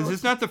 because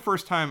it's not the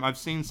first time I've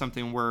seen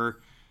something where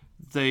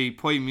they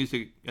play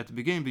music at the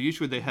beginning, but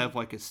usually they have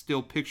like a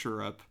still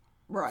picture up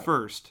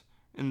first,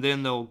 and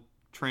then they'll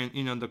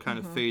they'll kind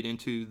of fade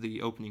into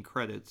the opening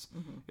credits,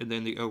 and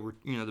then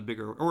the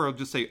bigger, or I'll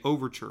just say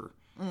overture.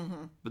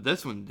 But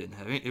this one didn't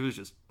have it. It was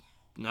just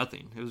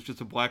nothing. It was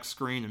just a black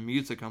screen and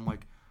music. I'm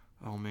like,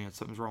 oh man,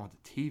 something's wrong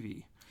with the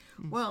TV.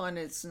 Well, and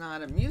it's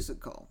not a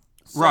musical,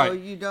 so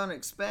you don't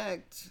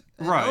expect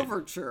an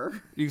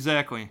overture.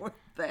 Exactly. With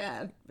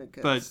that,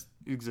 because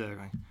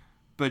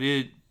but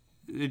it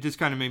just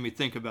kind of made me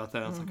think about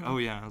that. I was like, oh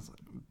yeah. I was like,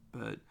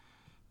 but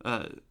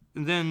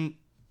and then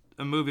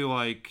a movie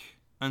like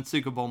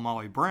Unsinkable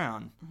Molly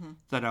Brown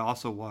that I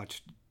also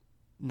watched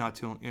not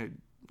too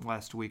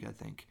last week, I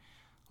think.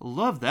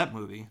 Love that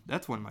movie.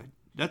 That's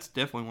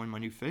definitely one of my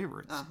new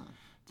favorites.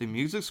 The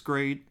music's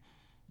great.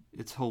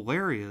 It's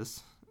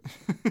hilarious.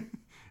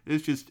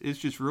 It's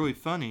just really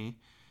funny.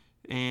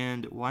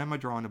 And why am I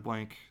drawing a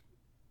blank?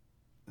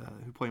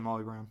 Who played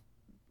Molly Brown?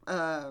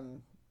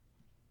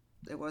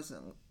 It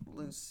wasn't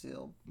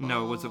Lucille Ball.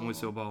 No, it wasn't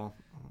Lucille Ball.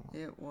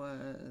 It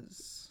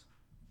was...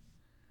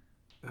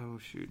 Oh,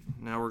 shoot.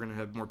 Now we're going to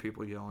have more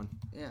people yelling.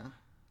 Yeah.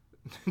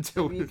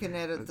 Maybe you can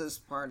edit this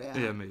part out.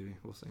 Yeah, maybe.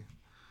 We'll see.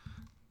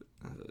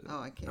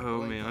 I can't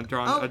Oh, man. I'm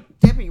drawing... Oh,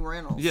 Debbie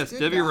Reynolds. Yes, Good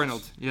Debbie gosh.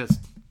 Reynolds. Yes.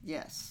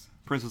 Yes.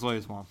 Princess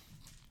Leia's mom.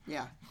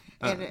 Yeah.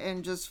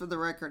 And just for the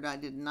record, I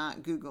did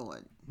not Google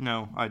it.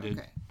 No, I did.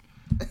 Okay.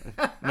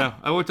 No,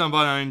 I looked on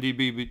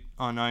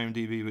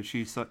IMDb, but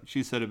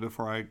she said it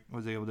before I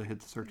was able to hit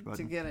the search button.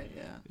 To get it,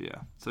 yeah.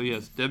 Yeah. So,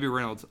 yes, Debbie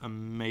Reynolds,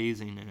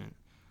 amazing in it.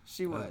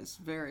 She was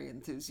very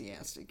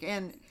enthusiastic.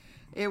 And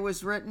it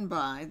was written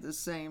by the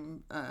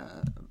same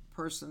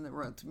person that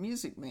wrote The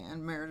Music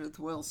Man, Meredith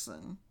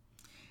Willson.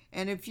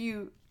 And if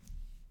you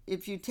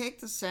take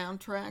the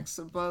soundtracks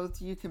of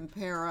both, you can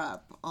pair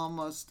up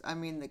almost,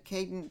 the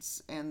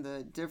cadence and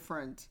the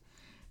different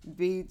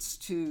beats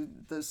to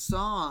the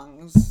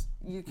songs,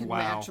 you can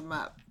match them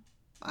up.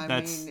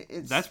 That's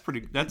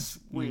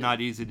weird. Not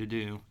easy to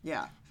do.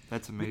 Yeah.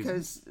 That's amazing.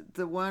 Because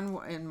the one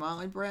in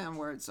Molly Brown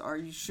where it's, are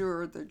you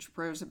sure that your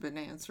prayers have been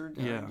answered?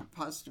 Yeah. Are you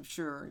positive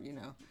sure,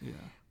 Yeah.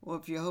 Well,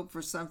 if you hope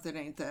for something,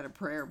 ain't that a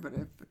prayer? But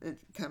if it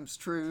comes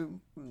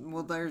true,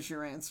 well, there's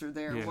your answer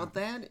there. Yeah. Well,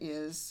 that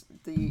is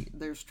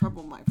there's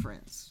trouble, my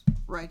friends.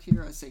 Right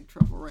here, I say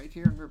trouble right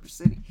here in River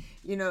City.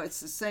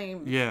 It's the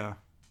same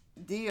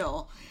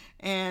deal.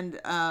 And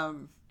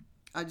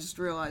I just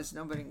realized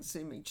nobody can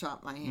see me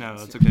chop my hands. No,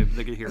 that's okay.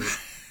 They can hear it.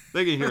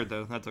 They can hear it,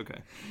 though. That's okay.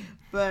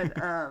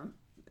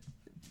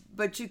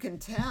 But you can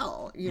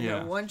tell,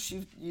 once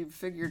you've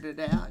figured it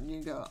out and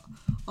you go,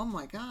 oh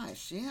my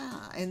gosh,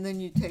 yeah. And then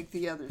you take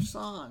the other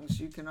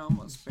songs, you can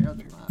almost pair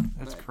them up.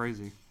 That's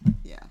crazy.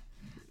 Yeah.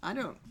 I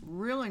don't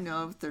really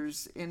know if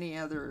there's any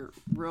other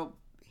real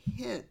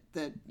hit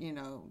that,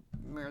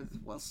 Meredith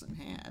Willson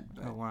had.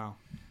 But, oh, wow.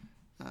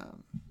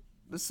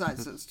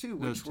 Besides those two,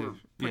 which were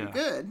pretty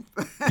good.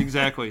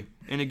 Exactly.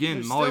 And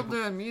again, Molly still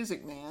doing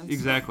Music Man. So.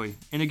 Exactly.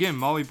 And again,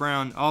 Molly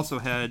Brown also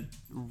had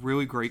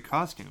really great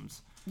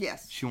costumes.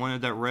 Yes. She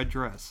wanted that red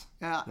dress.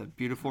 Yeah. That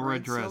beautiful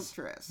red dress. Silk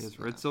dress. Yes,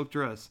 red silk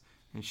dress.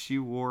 And she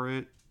wore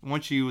it.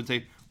 Once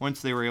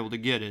they were able to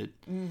get it,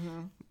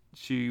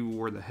 she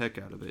wore the heck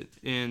out of it.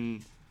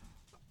 And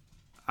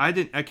I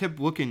kept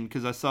looking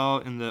because I saw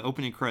in the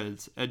opening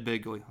credits Ed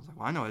Begley. I was like,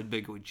 well, I know Ed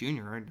Begley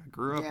Jr. I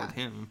grew up with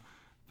him.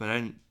 But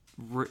I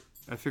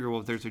figured,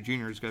 well, if there's a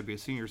junior, there's got to be a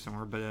senior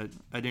somewhere. But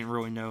I didn't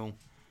really know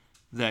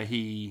that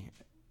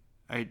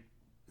I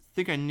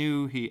think I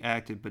knew he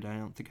acted, but I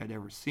don't think I'd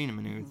ever seen him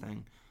in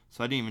anything.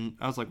 So I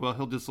was like, well,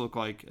 he'll just look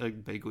like a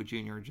Begley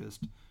Jr.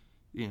 Just,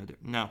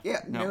 no.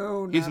 Yeah,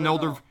 no, he's not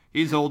older. All.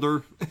 He's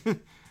older.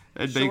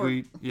 Ed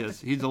Begley, yes,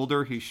 he's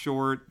older. He's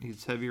short.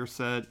 He's heavier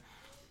set.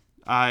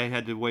 I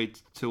had to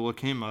wait to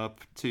look him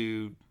up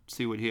to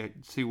see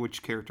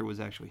which character was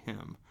actually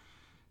him.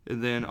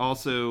 And then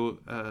also,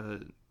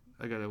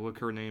 I got to look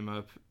her name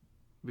up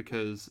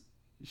because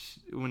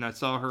when I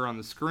saw her on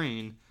the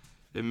screen,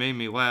 it made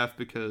me laugh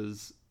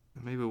because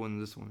maybe it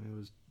wasn't this one. It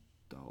was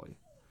Dolly.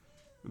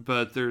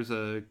 But there's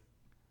a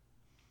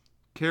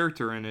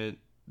character in it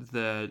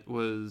that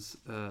was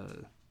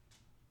the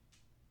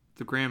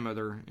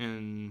grandmother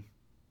the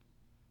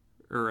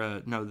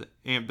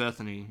Aunt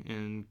Bethany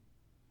in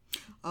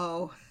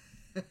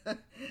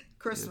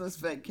Christmas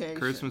Vacation.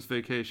 Christmas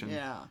Vacation.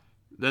 Yeah.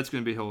 That's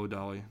going to be Hello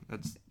Dolly.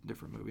 That's a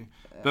different movie.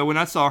 But when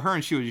I saw her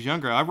and she was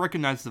younger, I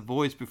recognized the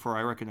voice before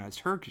I recognized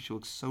her because she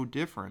looks so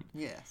different.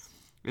 Yes.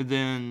 And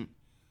then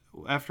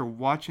after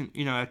watching,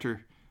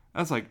 I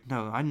was like,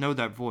 no, I know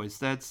that voice.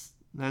 That's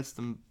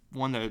the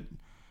one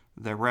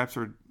that raps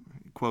her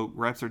quote,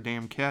 wraps her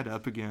damn cat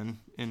up again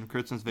in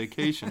Christmas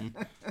Vacation.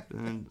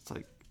 And it's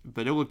like,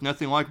 but it looked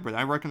nothing like her. But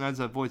I recognize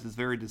that voice is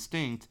very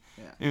distinct.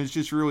 Yeah. And it's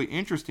just really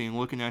interesting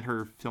looking at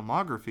her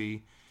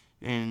filmography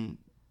and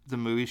the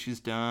movies she's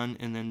done.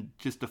 And then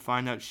just to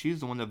find out she's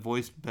the one that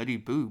voiced Betty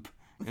Boop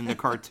in the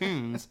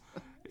cartoons.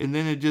 And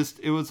then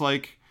it was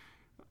like,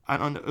 I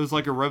don't know, it was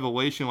like a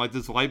revelation. Like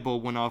this light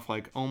bulb went off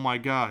like, oh my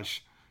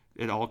gosh,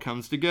 it all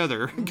comes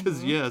together.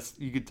 Because yes,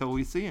 you could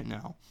totally see it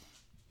now.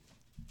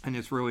 And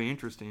it's really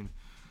interesting.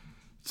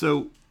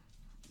 So,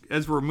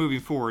 as we're moving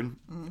forward,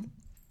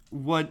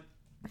 you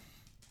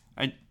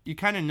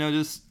kind of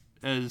notice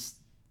as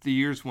the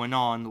years went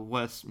on,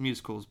 less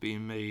musicals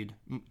being made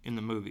in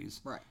the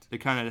movies. Right. They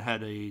kind of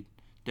had a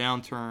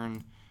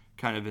downturn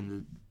kind of in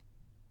the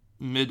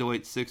mid to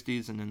late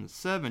 60s and in the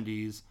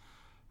 70s.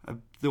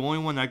 The only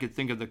one I could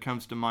think of that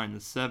comes to mind in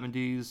the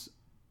 70s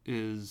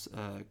is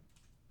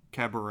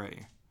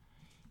Cabaret.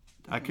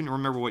 I can't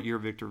remember what year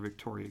Victor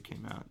Victoria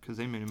came out because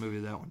they made a movie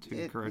of that one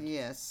too, correct?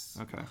 Yes.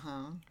 Okay.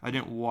 I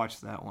didn't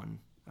watch that one,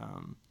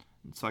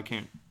 so I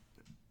can't.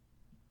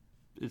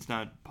 It's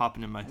not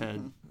popping in my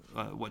head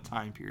what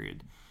time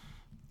period.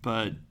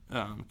 But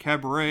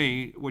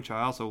Cabaret, which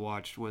I also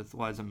watched with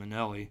Liza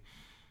Minnelli,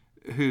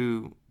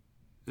 who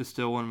is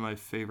still one of my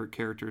favorite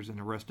characters in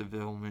Arrested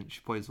Development.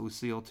 She plays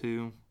Lucille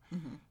too,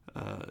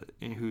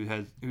 and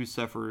who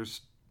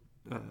suffers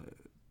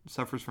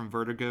from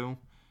vertigo.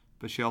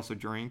 But she also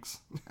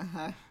drinks.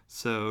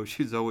 So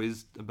she's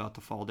always about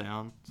to fall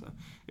down. So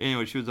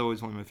anyway, she was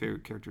always one of my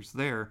favorite characters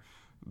there.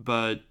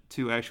 But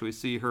to actually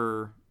see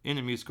her in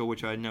a musical,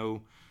 which I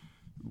know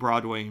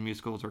Broadway and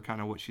musicals are kind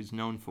of what she's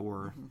known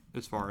for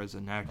as far as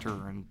an actor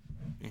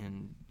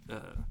and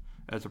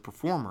as a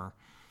performer.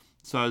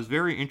 So I was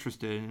very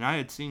interested, and I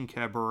had seen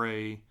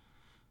Cabaret.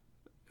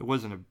 It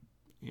wasn't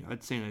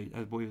I'd seen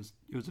I believe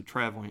it was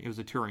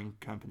a touring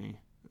company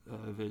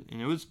of it,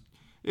 and it was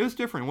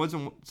different. It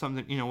wasn't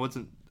something,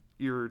 wasn't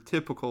your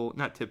typical,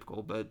 not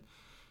typical, but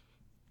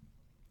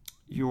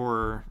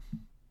your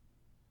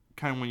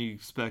kind of when you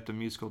expect a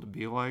musical to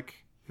be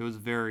like. It was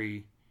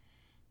very,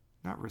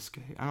 not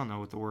risque. I don't know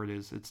what the word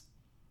is. It's,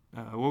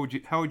 how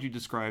would you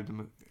describe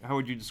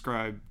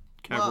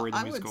Cabaret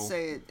the musical? I would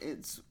say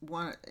it's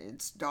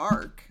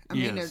dark. I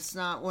mean, it's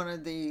not one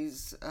of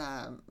these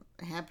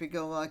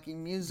happy-go-lucky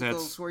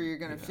musicals where you're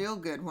going to feel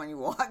good when you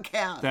walk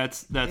out.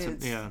 It's Nazi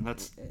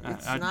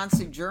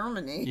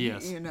Germany,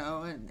 yes.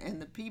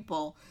 And the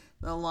people,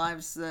 the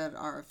lives that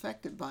are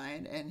affected by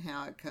it, and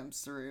how it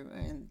comes through,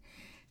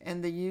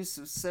 and the use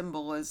of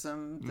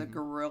symbolism, the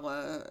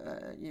gorilla,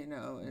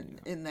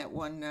 in that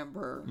one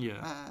number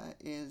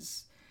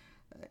is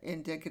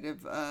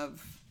indicative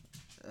of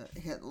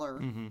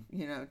Hitler,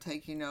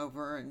 taking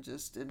over and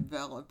just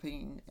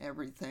enveloping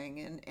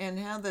everything, and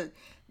how the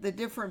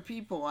different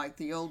people, like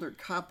the older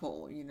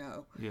couple,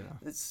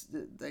 it's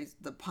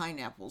the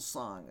Pineapple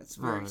Song. It's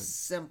very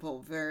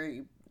simple,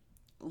 very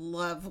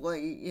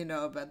lovely,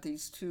 about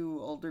these two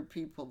older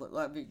people that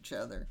love each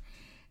other,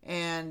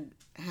 and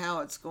how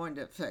it's going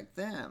to affect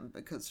them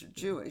because they're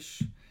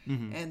Jewish.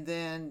 And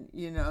then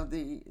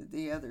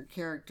the other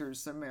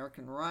characters, the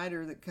American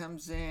writer that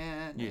comes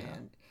in,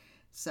 and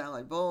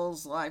Sally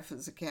Bowles' life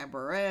as a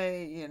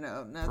cabaret,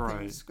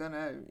 nothing's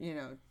gonna,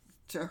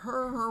 to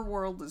her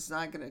world is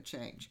not gonna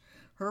change.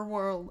 Her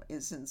world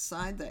is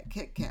inside that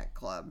Kit Kat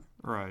club.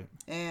 Right.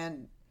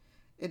 And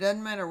it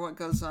doesn't matter what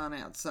goes on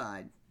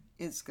outside.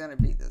 It's gonna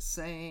be the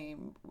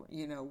same,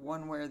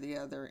 one way or the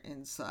other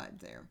inside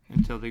there.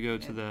 Until they go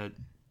to that,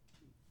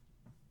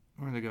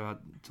 where they go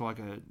out to like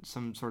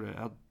some sort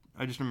of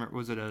I just remember,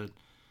 was it a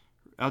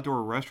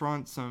outdoor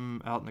restaurant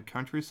out in the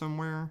country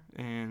somewhere,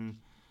 and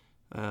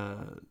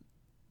a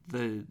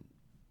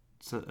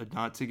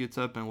Nazi gets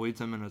up and leads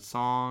them in a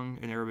song,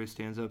 and everybody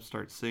stands up,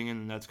 starts singing,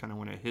 and that's kind of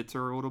when it hits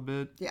her a little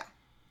bit. Yeah.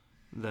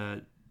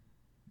 That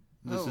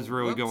this is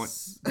really going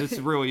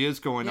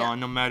on,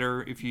 no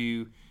matter if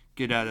you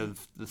get out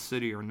of the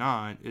city or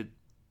not.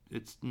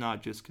 It's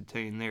not just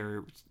contained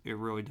there. It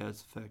really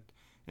does affect,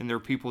 and there are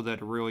people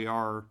that really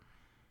are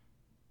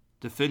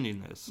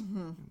defending this,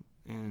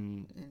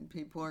 and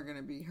people are going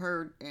to be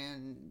hurt,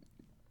 and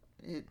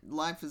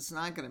life is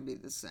not going to be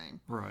the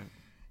same. Right.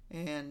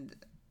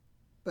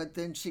 But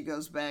then she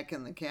goes back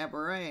in the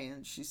cabaret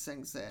and she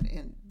sings that,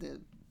 and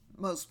the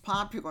most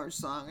popular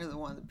song, or the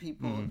one that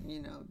people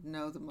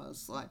know the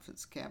most, Life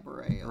is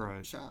Cabaret,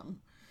 old chum,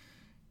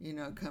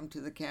 come to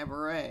the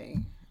cabaret.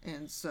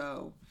 And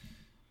so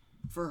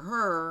for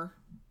her,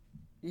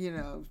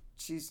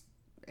 she's,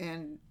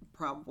 and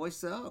probably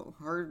so,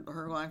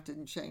 her life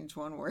didn't change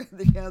one way or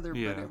the other,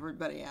 but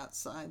everybody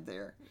outside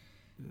there,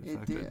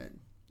 it did.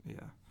 Yeah.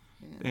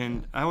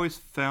 And I always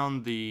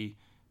found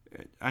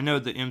I know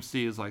the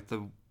MC is like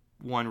the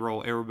one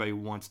role everybody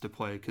wants to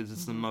play because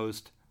it's the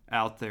most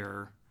out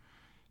there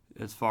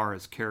as far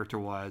as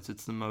character-wise.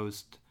 It's the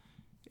most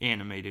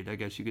animated, I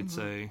guess you could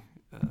say,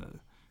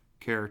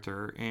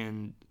 character.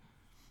 And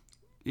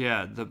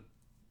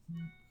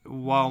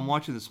while I'm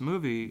watching this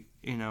movie,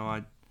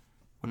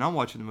 when I'm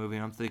watching the movie,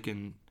 I'm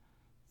thinking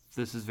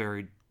this is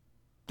very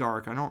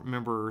dark. I don't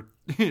remember.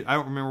 I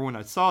don't remember when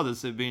I saw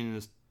this it being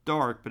this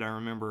dark, but I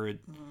remember it.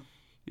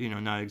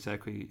 Not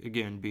exactly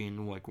again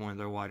being like one of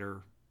the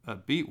lighter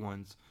upbeat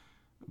ones,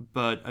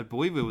 but I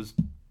believe it was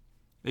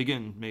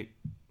again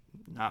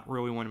not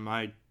really one of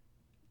my,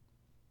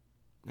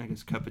 I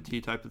guess, cup of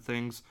tea type of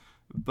things,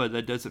 but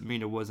that doesn't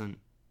mean it wasn't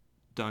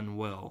done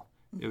well.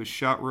 It was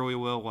shot really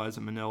well.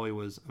 Liza Minnelli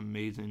was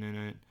amazing in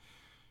it.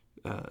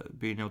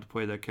 Being able to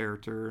play that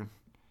character,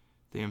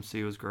 the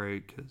MC was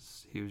great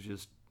because he was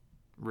just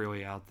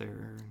really out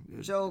there.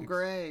 Joel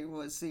Grey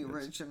was the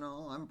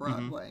original on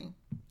Broadway,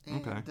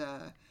 and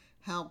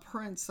Hal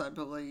Prince, I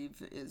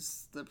believe,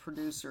 is the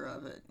producer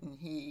of it, and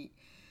he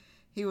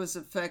was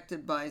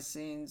affected by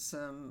seeing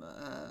some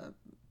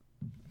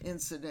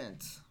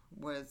incident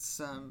with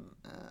some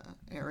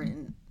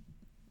Aryan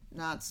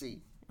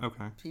Nazi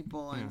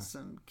people and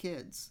some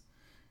kids,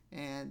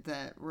 and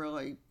that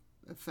really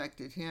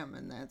affected him,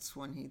 and that's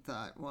when he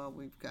thought, well,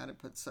 we've got to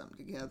put something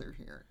together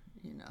here,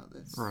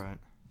 that's right.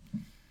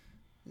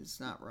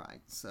 It's not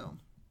right. So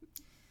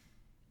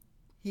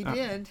he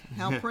did.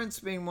 Hal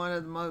Prince being one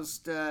of the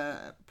most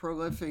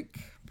prolific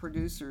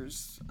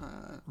producers,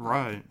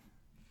 right?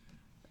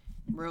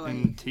 Really,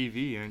 in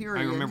TV, and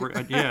I remember,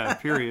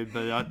 period.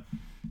 But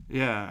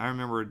I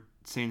remember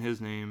seeing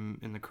his name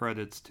in the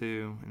credits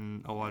too,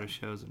 in a lot of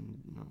shows,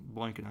 and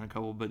blanking on a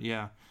couple. But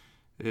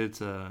it's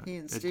he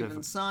and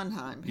Stephen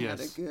Sondheim had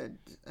a good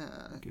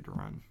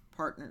run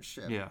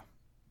partnership. Yeah,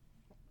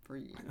 for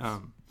years.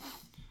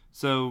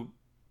 So,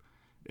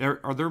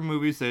 are there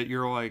movies that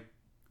you're like,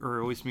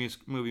 or at least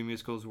movie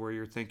musicals where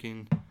you're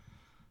thinking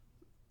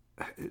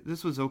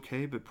this was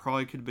okay, but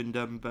probably could have been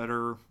done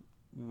better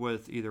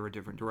with either a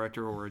different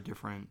director or a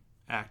different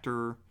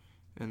actor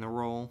in the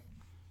role?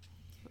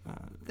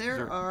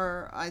 There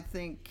are, I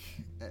think,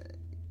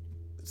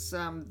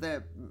 some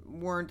that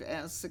weren't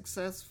as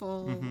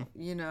successful,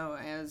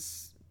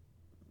 as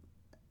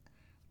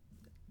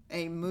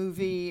a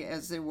movie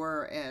as they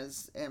were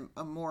as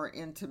a more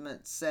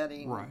intimate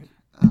setting. Right.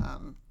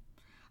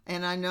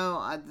 And I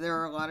know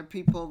there are a lot of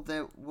people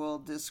that will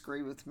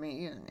disagree with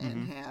me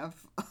and have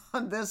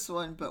on this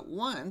one, but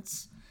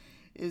Once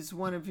is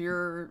one of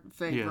your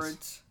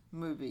favorite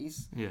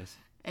movies. Yes.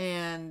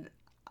 And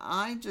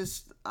I've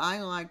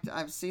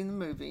seen the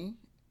movie,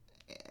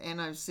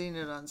 and I've seen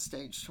it on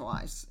stage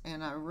twice,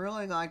 and I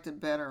really liked it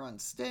better on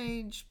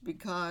stage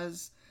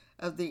because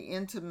of the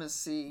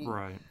intimacy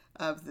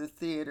of the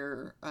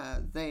theater.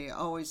 They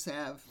always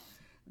have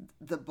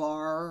the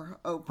bar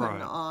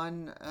open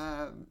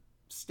on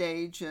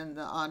stage, and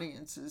the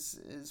audience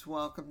is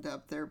welcomed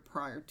up there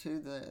prior to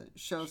the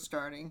show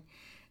starting,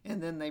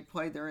 and then they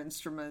play their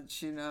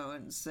instruments,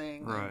 and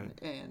sing,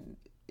 and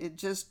it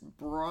just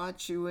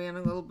brought you in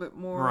a little bit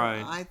more,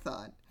 I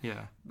thought.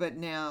 Yeah. But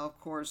now, of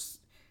course,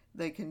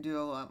 they can do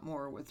a lot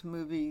more with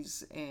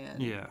movies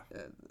and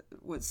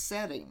with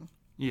setting.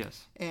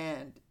 Yes.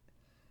 And,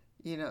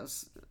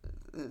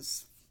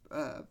 this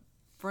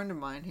friend of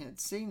mine had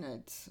seen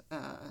it,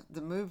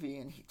 the movie,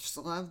 and he just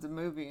loved the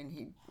movie, and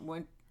he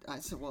went. I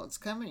said, well, it's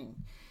coming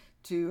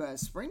to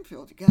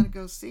Springfield. You got to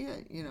go see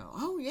it.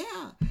 Oh,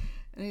 yeah.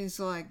 And he's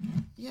like,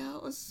 yeah,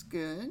 it was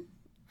good.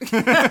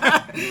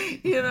 And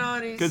he said,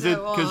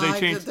 I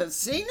did the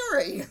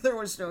scenery. There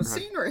was no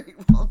scenery.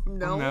 Well,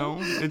 no. No,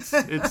 it's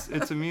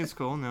a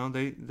musical. No,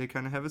 they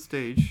kind of have a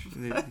stage.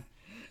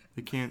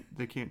 They can't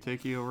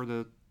take you over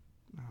the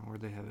where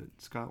they have it,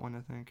 Scotland,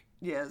 I think.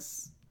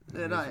 Yes.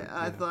 And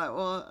I thought,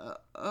 well,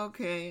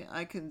 okay,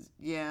 I can,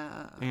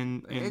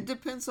 and it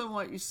depends on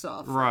what you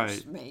saw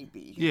first,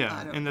 maybe.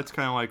 Yeah, and that's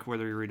kind of like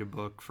whether you read a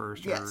book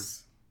first or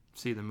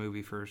see the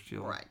movie first.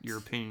 Your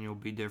opinion will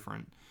be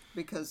different.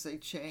 Because they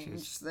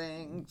change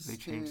things,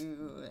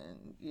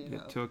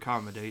 to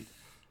accommodate.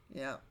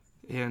 Yeah.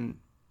 And,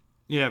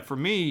 for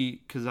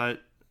me, because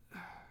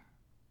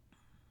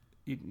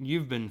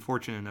you've been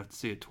fortunate enough to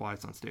see it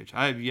twice on stage.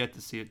 I have yet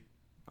to see it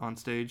on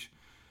stage,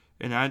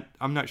 and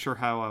I'm not sure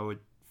how I would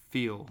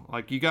feel.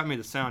 Like, you got me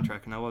the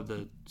soundtrack, and I love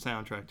the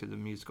soundtrack to the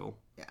musical.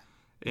 Yeah.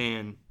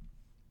 And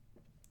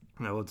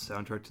I love the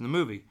soundtrack to the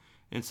movie.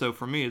 And so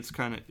for me, it's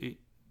kind of,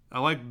 I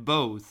like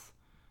both,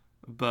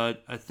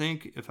 but I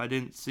think if I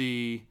didn't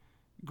see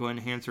Glenn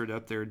Hansard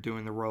up there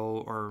doing the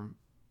role, or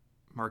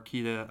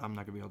Marquita, I'm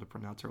not going to be able to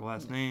pronounce her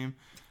last name,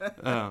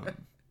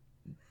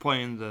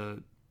 playing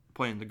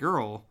the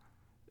girl,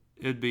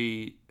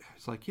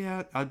 it's like,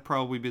 I'd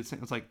probably be the same.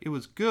 It's like, it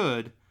was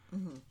good.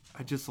 Mm-hmm.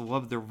 I just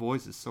love their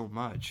voices so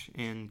much,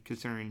 and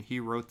considering he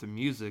wrote the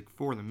music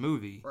for the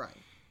movie,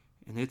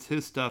 and it's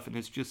his stuff, and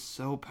it's just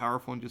so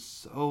powerful and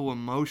just so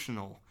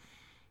emotional.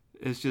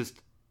 It's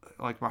just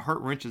like my heart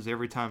wrenches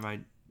every time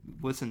I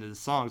listen to the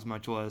songs,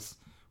 much less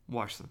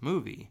watch the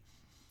movie.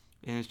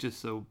 And it's just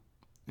so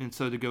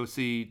to go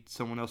see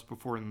someone else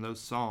performing those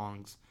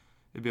songs,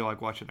 it'd be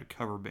like watching a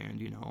cover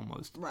band,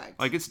 almost. Right.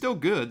 Like, it's still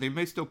good. They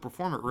may still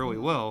perform it really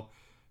well,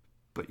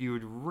 but you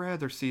would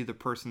rather see the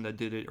person that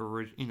did it,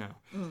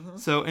 Mm-hmm.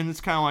 So, and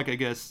it's kind of like, I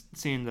guess,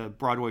 seeing the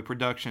Broadway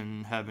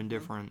production having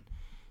different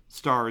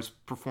stars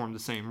perform the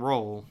same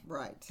role,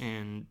 Right.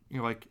 and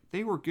you're like,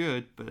 they were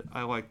good, but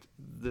I liked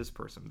this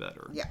person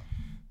better. Yeah.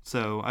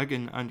 So I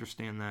can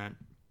understand that,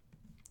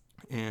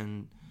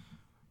 and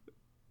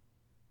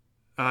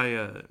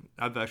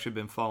I've actually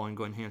been following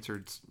Glenn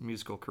Hansard's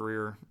musical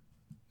career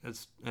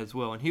as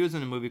well, and he was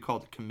in a movie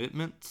called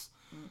Commitments,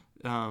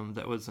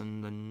 that was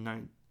in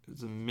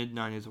the mid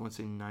 '90s. I want to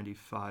say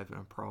 '95, and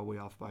I'm probably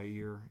off by a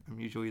year.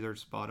 I'm usually either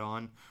spot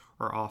on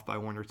or off by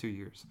 1 or 2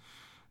 years.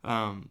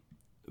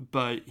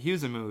 But he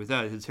was in a movie with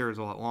that. His hair is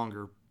a lot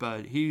longer,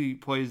 but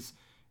it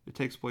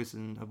takes place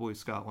in, I believe,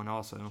 Scotland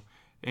also,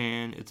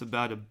 and it's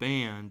about a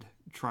band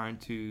trying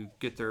to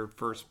get their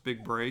first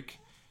big break,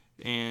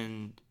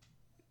 and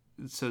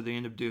so they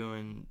end up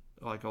doing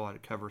like a lot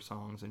of cover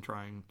songs and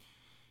try and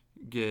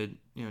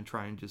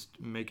just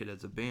make it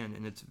as a band,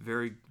 and it's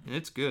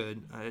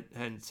good. I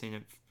didn't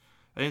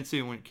see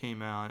it when it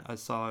came out. I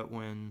saw it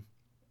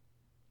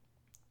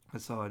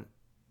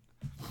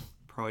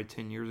probably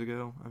 10 years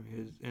ago. I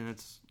mean, and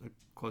it's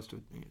close to a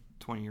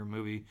 20-year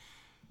movie,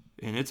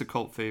 and it's a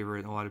cult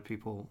favorite. A lot of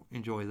people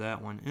enjoy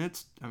that one, and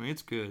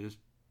it's good.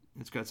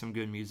 It's got some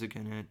good music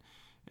in it,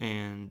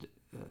 and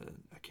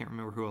I can't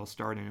remember who else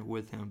starred in it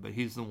with him, but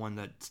he's the one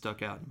that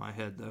stuck out in my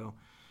head, though.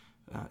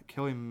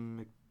 Kelly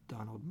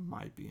MacDonald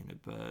might be in it,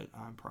 but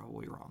I'm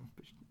probably wrong.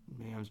 But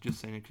I was just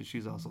saying it because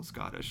she's also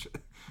Scottish.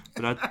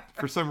 But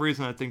for some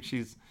reason, I think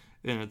she's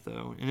in it,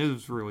 though, and it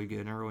was really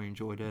good, and I really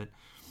enjoyed it.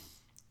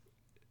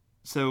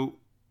 So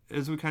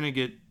as we kind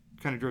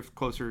of drift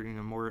closer,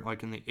 more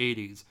like in the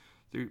 80s,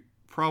 there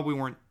probably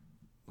weren't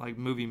like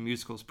movie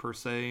musicals per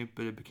se,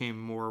 but it became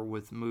more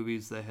with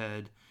movies that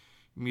had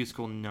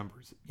musical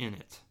numbers in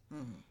it.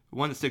 Mm-hmm.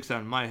 One that sticks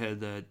out in my head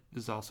that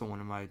is also one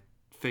of my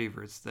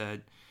favorites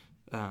that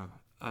I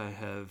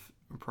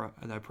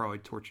probably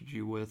tortured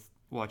you with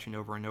watching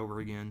over and over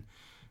again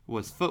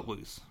was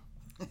Footloose.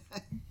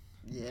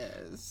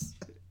 Yes.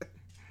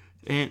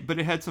 But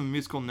it had some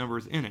musical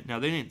numbers in it. Now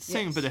they didn't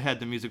sing, yes. But it had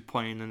the music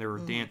playing, and there were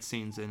dance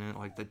scenes in it,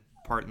 like the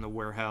part in the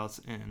warehouse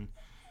and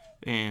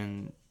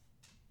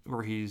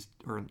where he's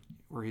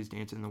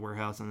dancing in the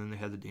warehouse, and then they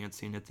had the dance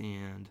scene at the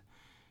end.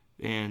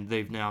 And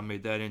they've now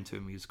made that into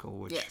a musical,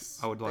 which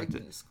I would like to,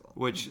 musical.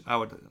 Which I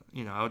would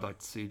like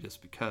to see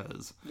just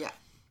because. Yeah.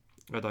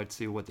 I'd like to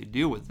see what they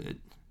do with it.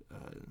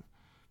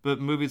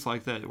 But movies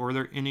like that, were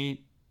there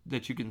any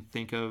that you can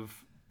think of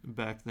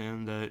back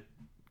then that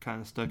kind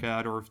of stuck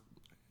out, or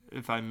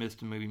if I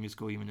missed a movie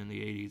musical even in the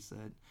 80s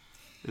that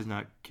is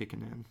not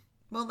kicking in?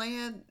 Well, they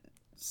had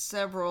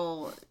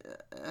several,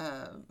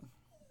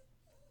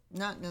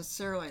 not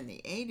necessarily in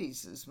the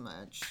 80s as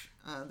much.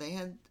 They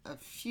had a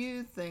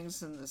few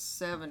things in the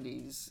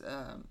 70s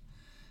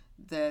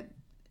that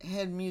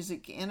had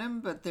music in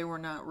them, but they were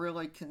not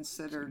really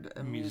considered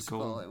a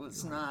musical. It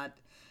was not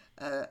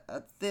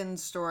a thin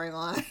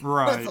storyline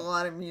with a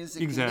lot of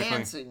music and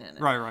dancing in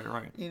it. Right.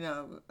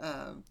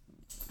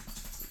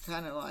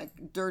 Kind of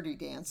like Dirty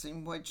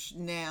Dancing, which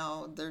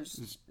now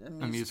there's a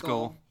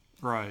musical.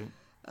 Right.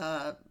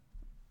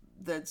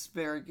 That's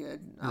very good.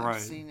 I've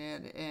seen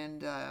it,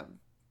 and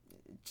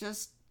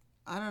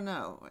I don't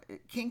know.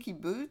 Kinky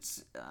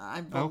Boots, I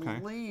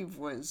believe,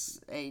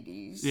 was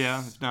 80s.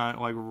 Yeah, it's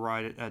not like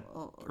right at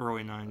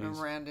early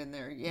 90s. Around in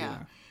there,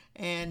 yeah.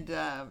 And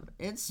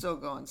it's still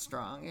going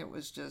strong. It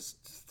was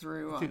just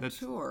through on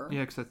tour.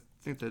 Yeah, because I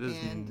think that is.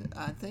 And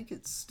I think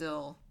it's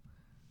still,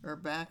 or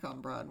back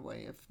on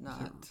Broadway, if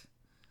not.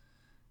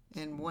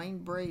 And Wayne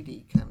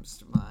Brady comes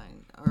to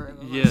mind. Or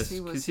yes, he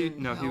was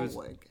in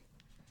Hedwig.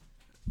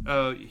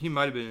 Oh, he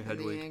might have been in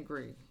Hedwig. The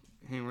Angry.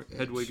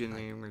 Hedwig and the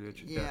Angry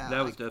Witch. Yeah,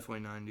 that was definitely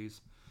 90s.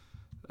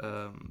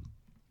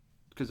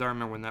 Because I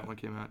remember when that one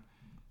came out.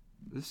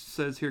 This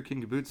says here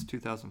Kinky Boots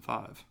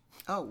 2005.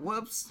 Oh,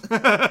 whoops.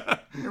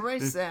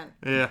 Erase that.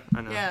 Yeah,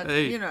 I know. Yeah,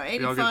 hey,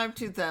 85,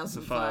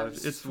 2005.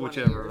 It's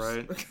whichever,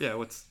 years. Right? Yeah,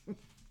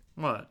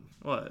 what?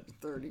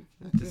 30.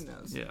 Who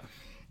knows? Yeah.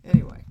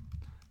 Anyway.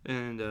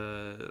 And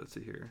let's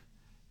see here.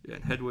 Yeah,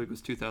 and Hedwig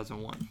was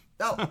 2001.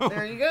 Oh,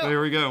 there you go.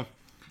 There we go.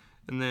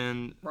 And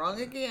then... Wrong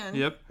again.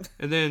 Yep.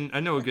 And then I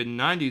know a good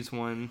 90s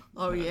one.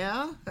 Oh,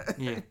 yeah?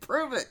 Yeah.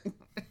 Prove it.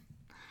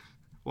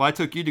 Well, I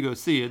took you to go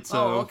see it, so...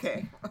 Oh,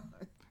 okay.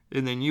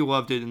 And then you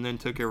loved it and then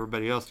took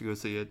everybody else to go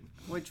see it.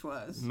 Which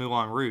was?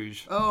 Moulin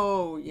Rouge.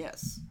 Oh,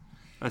 yes.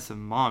 I said,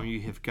 Mom, you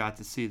have got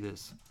to see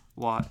this.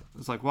 Why?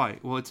 It's like, why?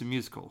 Well, it's a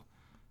musical.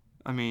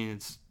 I mean,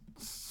 it's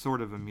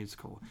sort of a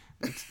musical.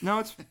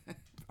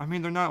 I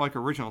mean, they're not like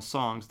original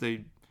songs.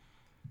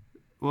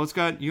 It's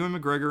got Ewan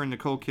McGregor and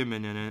Nicole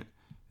Kidman in it.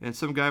 And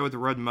some guy with a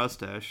red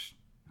mustache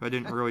who I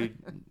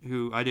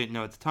didn't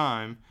know at the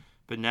time,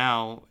 but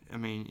now, I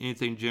mean,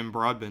 anything Jim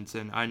Broadbent's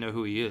in, I know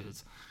who he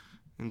is.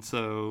 And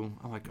so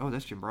I'm like, oh,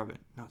 that's Jim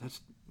Broadbent. No,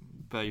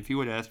 but if you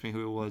would ask me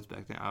who it was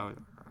back then, I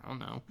don't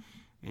know.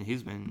 And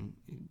he's been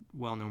a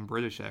well-known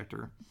British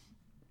actor.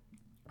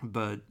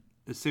 But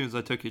as soon as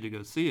I took you to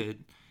go see it.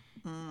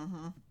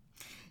 Mm-hmm.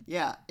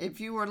 Yeah,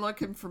 if you were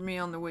looking for me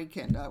on the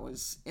weekend, I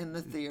was in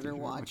the theater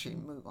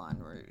watching Moulin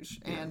Rouge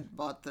and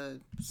bought the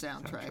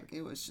soundtrack.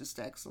 It was just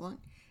excellent.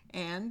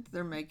 And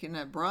they're making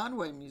a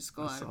Broadway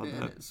musical out of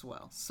it as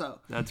well. So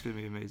that's going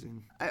to be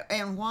amazing.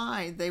 And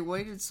why they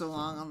waited so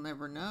long, I'll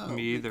never know.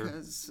 Me either.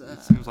 Because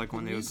it seems like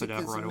when they would put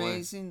out right away.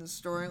 It's amazing. The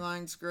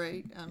storyline's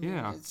great. I mean,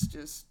 it's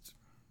just...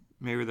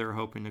 Maybe they were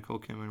hoping Nicole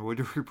Kidman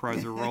would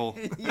reprise her role.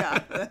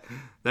 Yeah.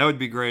 That would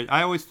be great.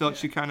 I always felt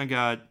she kind of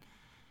got...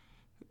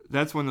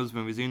 That's one of those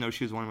movies, even though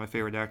she's one of my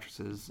favorite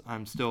actresses,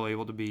 I'm still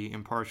able to be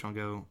impartial and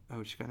go,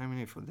 oh, she got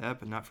nominated for that,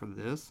 but not for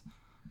this?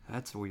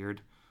 That's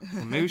weird.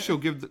 Well, maybe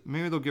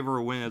maybe they'll give her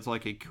a win as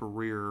like a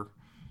career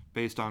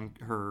based on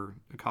her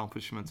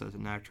accomplishments as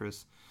an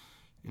actress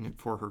and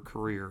for her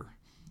career.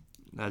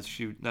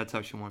 That's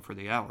how she won for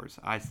the hours,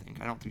 I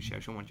think. I don't think she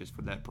actually won just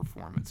for that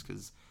performance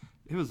because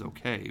it was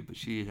okay, but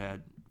she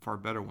had far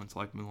better ones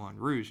like Moulin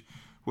Rouge,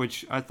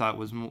 which I thought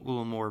was a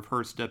little more of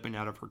her stepping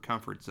out of her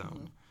comfort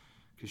zone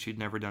because she'd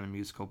never done a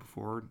musical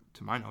before.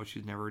 To my knowledge,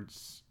 she'd never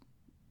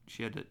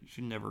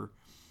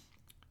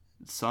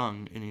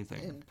sung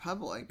anything in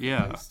public.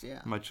 Yeah, least,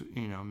 yeah. Much,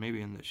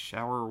 maybe in the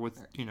shower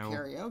with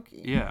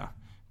karaoke. Yeah,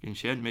 and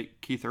she hadn't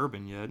met Keith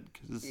Urban yet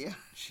because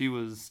she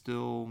was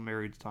still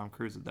married to Tom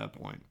Cruise at that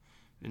point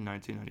in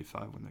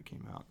 1995 when that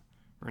came out,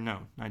 or no,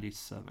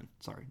 97.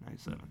 Sorry,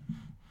 97.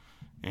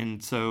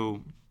 And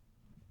so,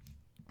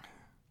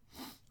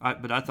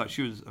 but I thought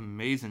she was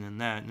amazing in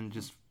that, and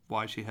just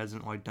why she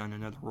hasn't done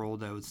another role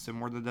that was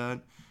similar to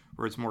that,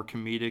 where it's more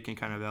comedic and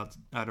kind of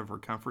out of her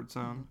comfort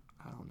zone.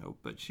 I don't know,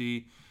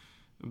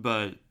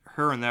 but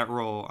her in that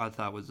role I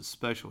thought was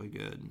especially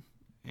good.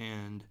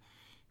 And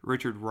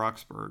Richard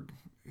Roxburgh,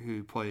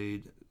 who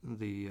played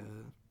the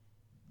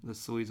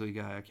sleazy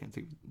guy, I can't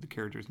think of the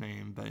character's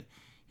name, but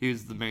he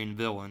was the main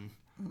villain.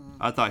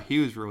 I thought he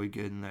was really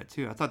good in that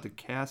too. I thought the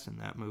cast in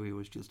that movie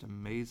was just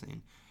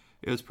amazing.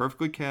 It was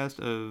perfectly cast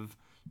of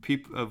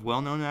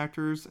well-known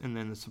actors, and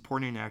then the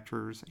supporting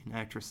actors and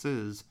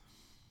actresses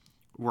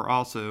were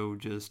also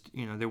just,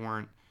 they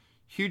weren't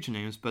huge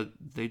names, but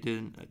they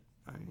didn't.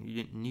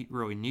 You didn't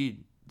really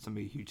need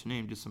somebody huge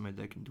name, just somebody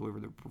that can deliver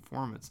their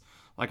performance.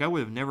 Like I would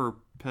have never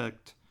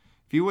picked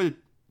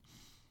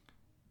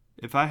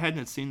if I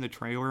hadn't seen the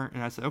trailer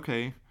and I said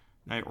okay,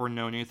 or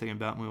known anything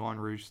about Moulin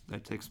Rouge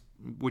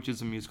which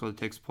is a musical that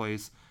takes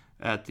place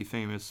at the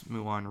famous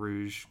Moulin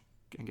Rouge,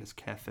 I guess,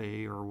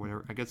 cafe or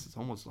whatever. I guess it's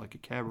almost like a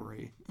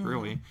cabaret,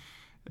 really,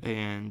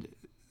 and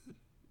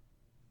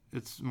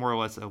it's more or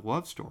less a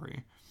love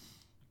story,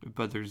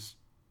 but it's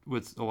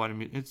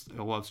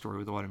a love story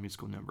with a lot of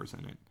musical numbers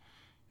in it,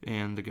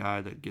 and the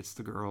guy that gets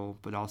the girl,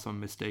 but also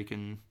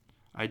mistaken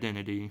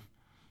identity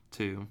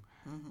too.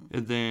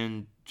 And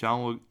then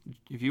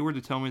if you were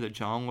to tell me that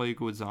John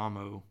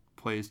Leguizamo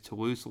plays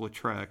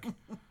Toulouse-Lautrec,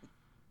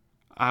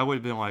 I would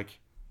have been like,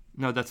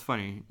 no, that's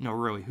funny. No,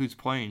 really, who's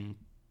playing?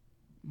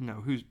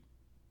 No,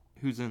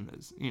 who's in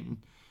this? And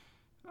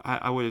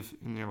I would have,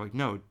 and they're like,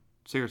 no,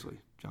 seriously,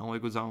 John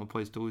Leguizamo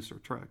plays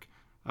Toulouse-Lautrec.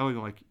 I would have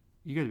been like,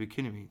 you got to be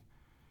kidding me.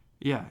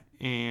 Yeah,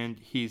 and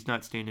he's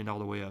not standing all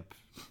the way up.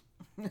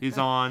 He's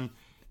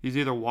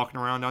either walking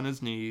around on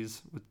his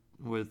knees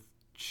with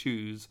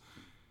shoes,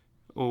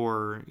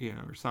 or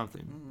or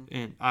something.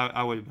 And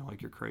I would have been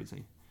like, you're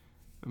crazy.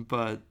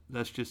 But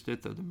that's just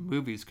it, though. The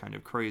movie's kind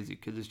of crazy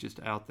because it's just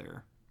out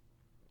there.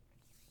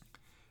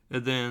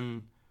 And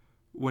then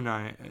when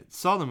I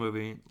saw the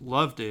movie,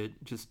 loved it,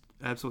 just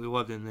absolutely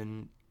loved it, and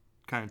then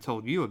kind of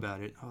told you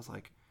about it, I was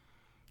like,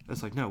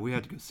 no, we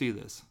have to go see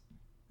this.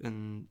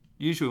 And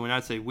usually when I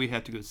say we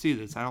have to go see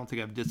this, I don't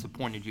think I've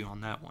disappointed you on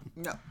that one.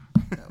 No,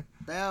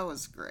 that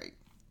was great.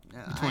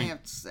 I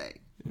have to say.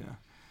 Yeah.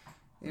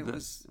 It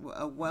was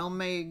a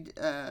well-made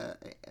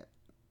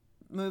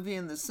movie,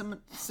 and the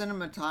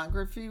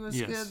cinematography was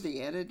good.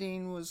 The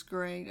editing was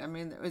great. I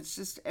mean, it's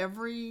just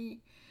every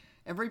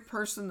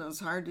person that was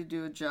hired to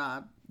do a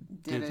job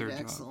did it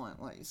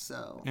excellently. Job.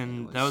 So,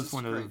 and that was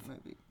one of, I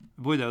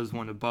believe that was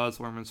one of Baz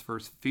Luhrmann's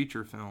first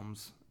feature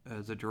films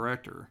as a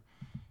director,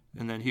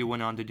 and then he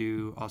went on to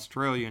do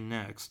Australia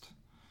next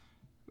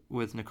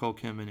with Nicole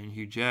Kidman and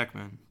Hugh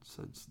Jackman.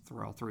 So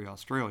they're all three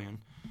Australian.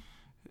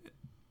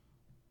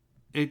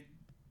 It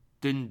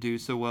didn't do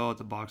so well at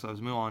the box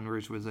office. Moulin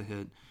Rouge was a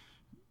hit.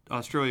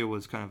 Australia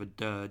was kind of a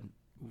dud.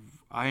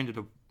 I ended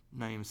up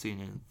not even seeing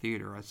it in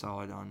theater.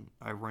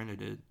 I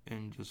rented it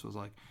and just was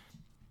like,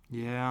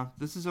 yeah,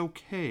 this is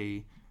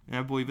okay. And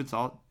I believe it's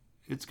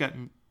got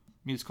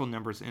musical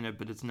numbers in it,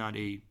 but it's not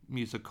a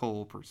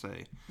musical per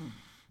se.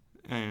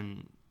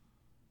 And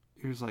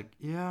he was like,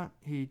 yeah,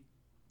 he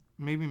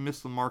maybe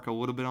missed the mark a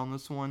little bit on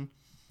this one,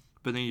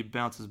 but then he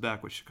bounces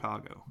back with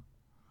Chicago.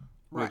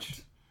 Right.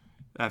 Which,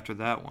 after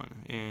that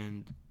one,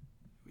 and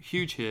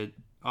huge hit,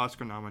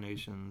 Oscar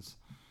nominations,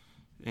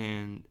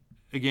 and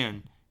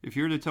again, if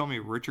you were to tell me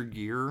Richard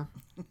Gere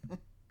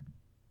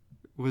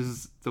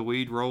was the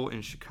lead role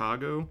in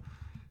Chicago,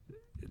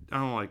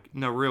 I'm like,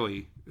 no,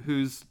 really,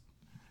 who's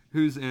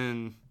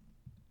in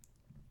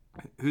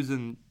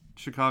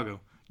Chicago?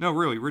 No,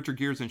 really, Richard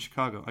Gere's in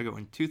Chicago. I go,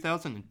 in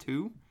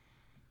 2002,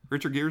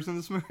 Richard Gere's in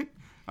this movie.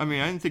 I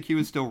mean, I didn't think he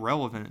was still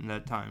relevant in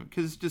that time,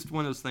 because it's just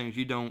one of those things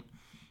you don't.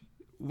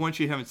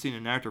 Once you haven't seen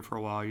an actor for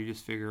a while, you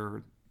just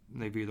figure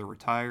they've either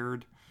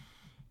retired.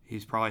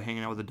 He's probably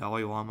hanging out with the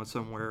Dalai Lama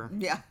somewhere.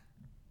 Yeah.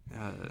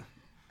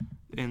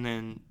 And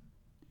then,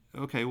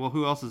 okay, well,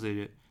 who else is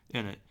in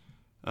it?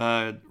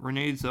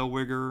 Renee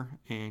Zellweger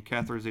and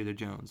Catherine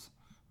Zeta-Jones.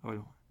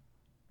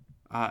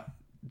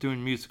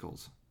 Doing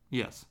musicals.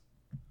 Yes.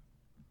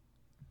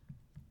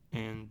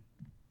 And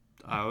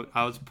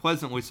I was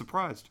pleasantly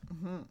surprised.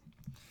 Mm-hmm.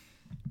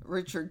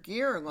 Richard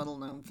Gere, little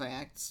known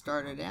fact,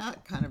 started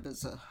out kind of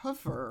as a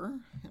hoofer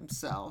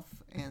himself,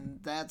 and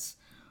that's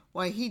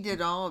why he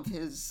did all of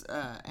his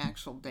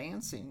actual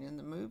dancing in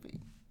the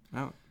movie.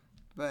 Oh.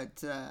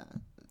 But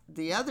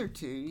the other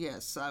two,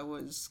 yes, I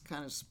was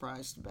kind of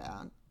surprised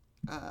about.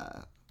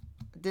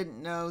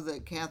 Didn't know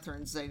that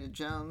Catherine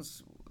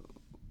Zeta-Jones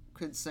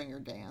could sing or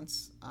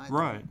dance either.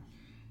 Right.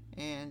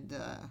 And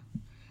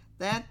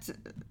that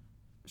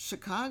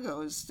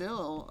Chicago is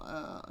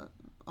still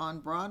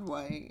on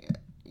Broadway,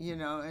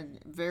 and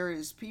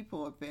various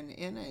people have been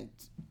in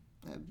it.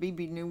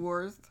 Bebe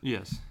Neuwirth,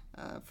 Yes.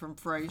 from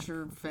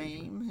Frasier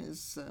fame,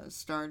 has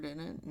starred in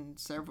it, and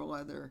several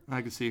other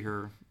I can see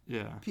her.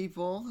 Yeah.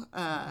 people.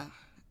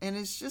 And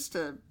it's just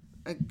a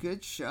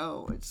good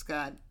show. It's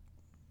got,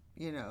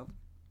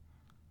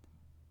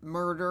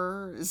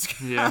 murder. It's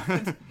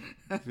got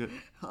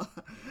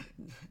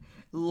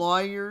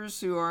lawyers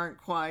who aren't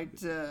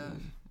quite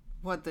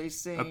what they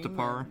seem. Up to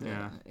par.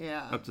 And,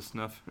 yeah. Up to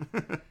snuff.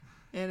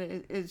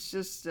 And it's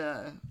just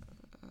a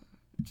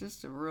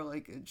really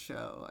good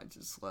show. I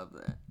just love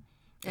that.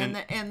 And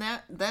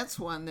that's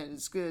one that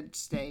is good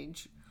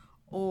stage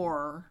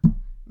or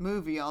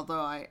movie,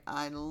 although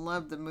I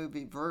love the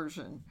movie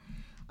version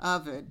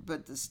of it,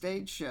 but the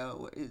stage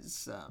show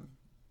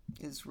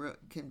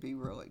can be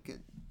really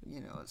good,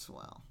 as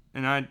well.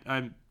 And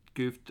I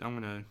goofed.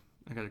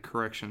 I got a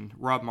correction.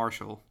 Rob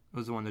Marshall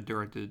was the one that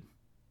directed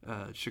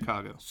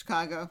Chicago.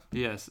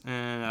 Yes,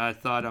 and I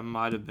thought I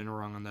might have been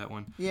wrong on that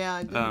one.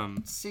 Yeah, it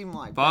didn't seem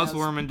like Baz that,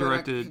 Luhrmann but I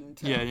directed. couldn't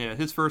tell. Yeah.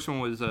 His first one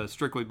was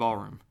Strictly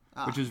Ballroom,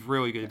 which is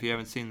really good. If you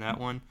haven't seen that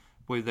one,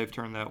 I believe they've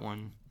turned that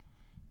one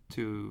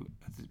to.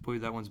 I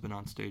believe that one's been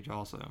on stage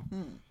also.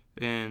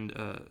 And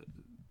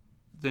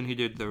then he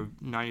did the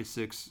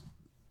 '96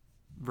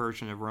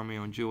 version of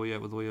Romeo and Juliet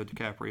with Leo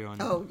DiCaprio.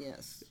 And, oh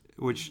yes.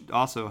 Which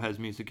also has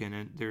music in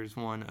it. There's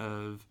one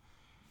of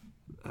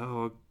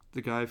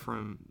the guy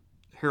from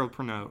Harold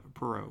Perrineau.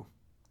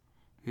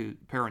 There we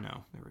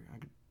go. I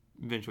could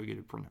eventually get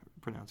it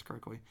pronounced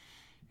correctly.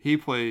 He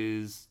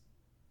plays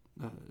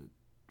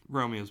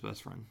Romeo's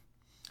best friend.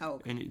 Oh.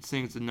 Okay. And he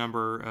sings the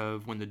number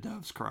of When the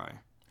Doves Cry.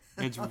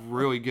 And it's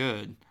really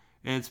good.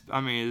 And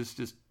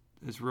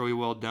it's really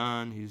well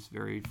done. He's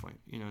very,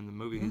 in the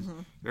movie, he's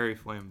very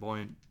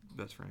flamboyant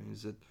best friend.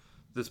 He's at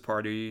this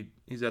party.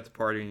 He's at the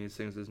party and he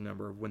sings this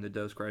number of When the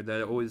Doves Cry.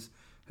 That always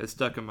has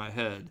stuck in my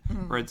head.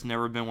 Or it's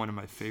never been one of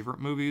my favorite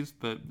movies,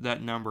 but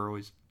that number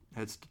always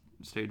has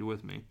stayed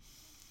with me.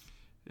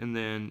 And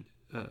then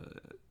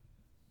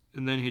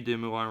he did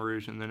Moulin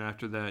Rouge, and then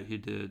after that he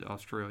did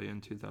Australia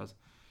in 2000.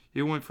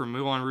 He went from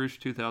Moulin Rouge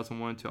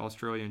 2001 to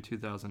Australia in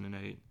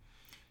 2008.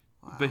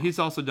 Wow. But he's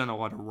also done a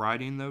lot of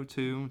writing though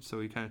too, so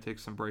he kind of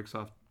takes some breaks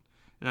off.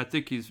 And I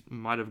think he's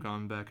might have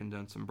gone back and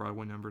done some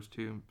Broadway numbers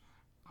too.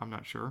 I'm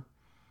not sure.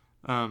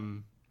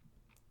 And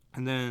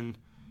then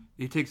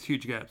he takes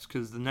huge gaps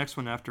because the next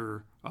one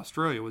after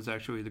Australia was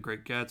actually The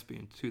Great Gatsby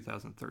in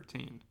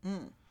 2013.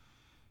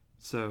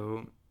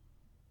 So,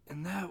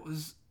 and that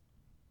was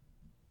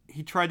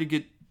he tried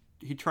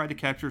to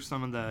capture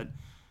some of that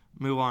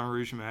Moulin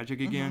Rouge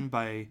magic again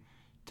by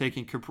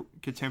taking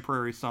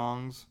contemporary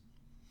songs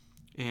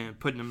and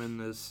putting them in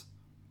this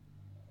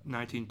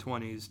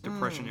 1920s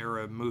Depression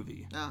era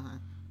movie.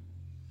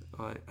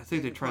 I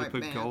think they tried to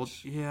put Gold.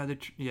 Yeah,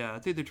 I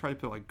think they tried to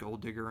put like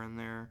Gold Digger in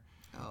there.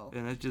 Oh.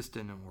 And it just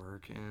didn't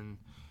work. And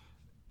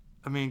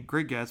I mean,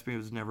 Great Gatsby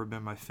has never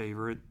been my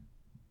favorite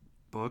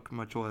book,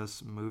 much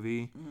less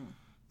movie.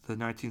 The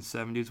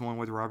 1970s one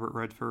with Robert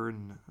Redford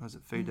and was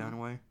it Faye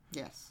Dunaway?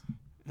 Yes.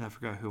 And I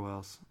forgot who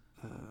else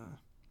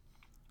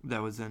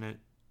that was in it.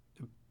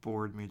 It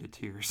bored me to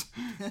tears.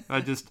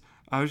 I just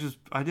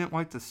don't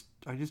like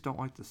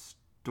the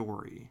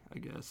story, I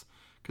guess,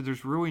 because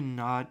there's really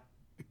not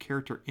a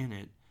character in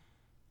it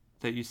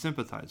that you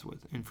sympathize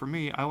with. And for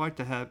me,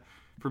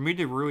 for me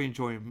to really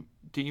enjoy,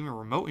 to even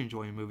remotely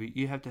enjoy a movie,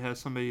 you have to have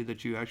somebody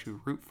that you actually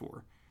root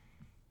for.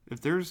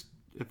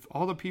 If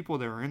all the people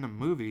that are in the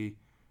movie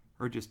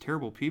are just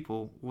terrible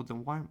people, well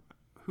then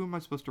who am I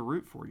supposed to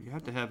root for? You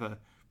have to have a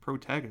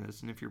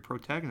protagonist, and if your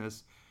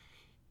protagonist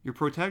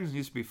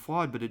needs to be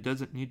flawed, but it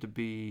doesn't need to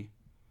be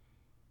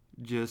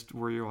just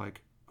where you're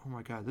like, oh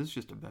my god, this is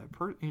just a bad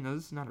person.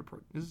 This is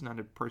not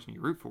a person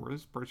you root for.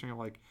 This person you're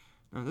like,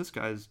 no, this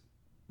guy's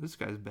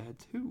bad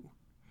too.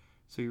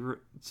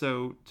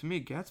 So to me,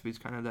 Gatsby's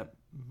kind of that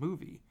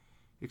movie,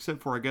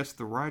 except for I guess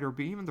the writer.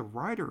 But even the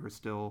writer is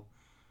still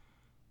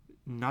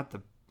not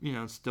the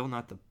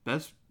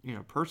best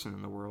person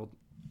in the world,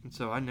 and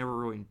so I never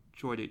really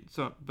enjoyed it.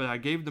 So, but I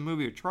gave the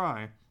movie a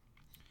try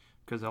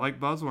because I like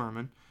Baz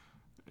Luhrmann,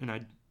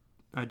 and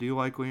do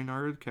like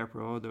Leonardo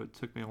DiCaprio, though it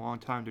took me a long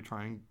time to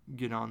try and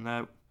get on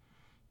that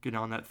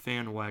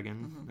fan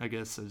wagon, I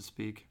guess, so to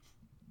speak,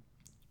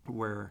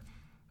 where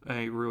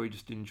I really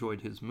just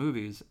enjoyed his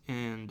movies,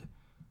 and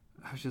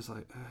I was just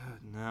like,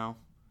 no.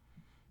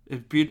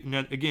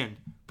 Again,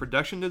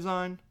 production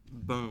design,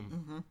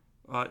 boom.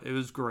 It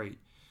was great.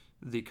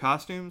 The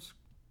costumes,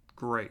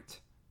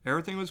 great.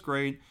 Everything was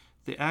great.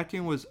 The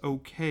acting was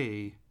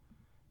okay.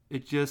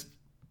 It just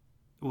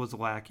was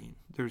lacking.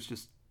 There's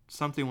just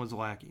something was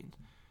lacking.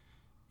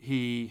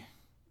 I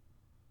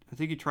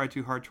think he tried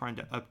too hard trying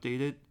to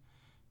update it,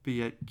 but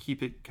yet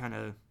keep it kind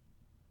of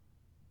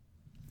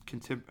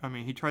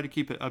he tried to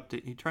keep it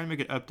update. He tried to make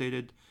it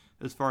updated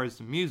as far as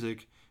the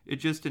music. It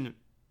just didn't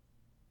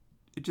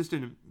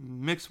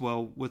mix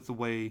well with the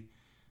way,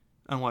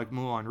 unlike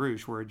Moulin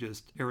Rouge, where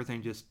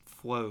everything just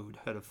flowed,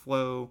 had a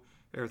flow.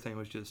 Everything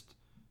was just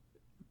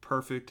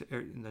perfect.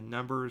 And the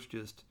numbers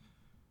just,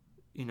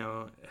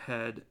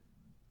 had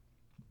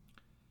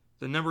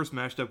the numbers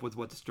matched up with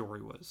what the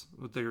story was,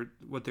 what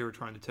they were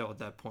trying to tell at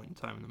that point in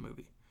time in the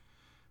movie.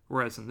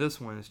 Whereas in this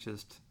one,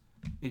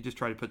 he just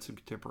tried to put some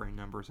contemporary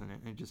numbers in it,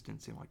 and it just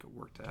didn't seem like it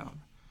worked out.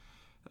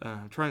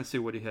 I'm trying to see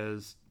what he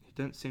has. He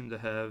didn't seem to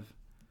have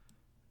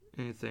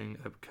anything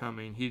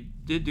upcoming. He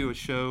did do a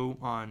show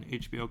on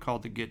HBO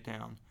called The Get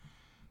Down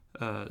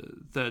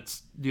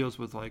that deals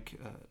with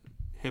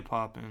hip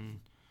hop and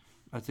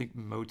I think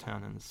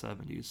Motown in the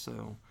 70s.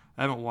 So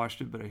I haven't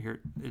watched it, but I hear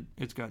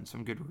it's gotten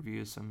some good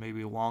reviews. So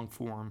maybe long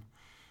form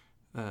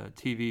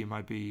TV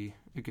might be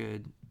a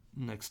good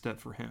next step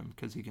for him,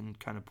 because he can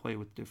kind of play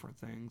with different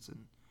things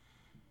and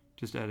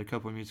just add a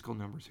couple of musical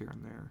numbers here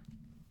and there.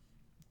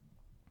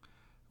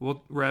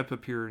 We'll wrap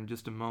up here in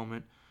just a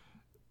moment.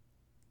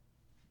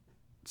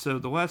 So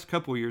the last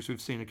couple of years,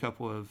 we've seen a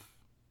couple of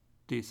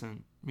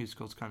decent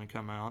musicals kind of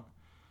come out.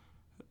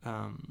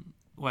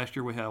 Last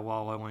year we had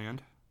La La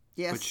Land.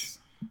 Yes.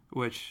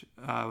 Which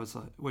I was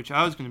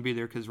going to be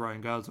there because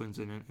Ryan Gosling's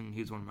in it, and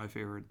he's one of my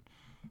favorite.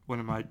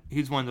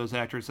 He's one of those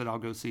actors that I'll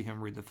go see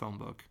him read the phone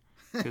book,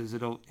 because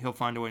he'll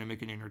find a way to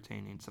make it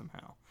entertaining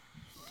somehow.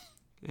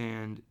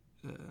 And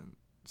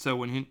so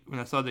when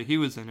I saw that he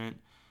was in it,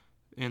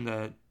 in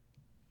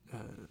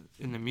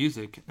the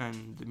music,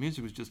 and the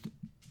music was just,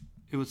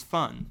 it was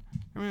fun.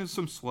 I mean, it was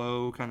some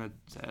slow, kind of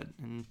sad,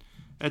 and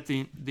at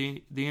the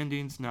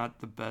ending's not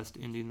the best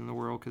ending in the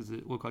world, because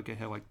it looked like it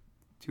had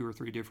 2 or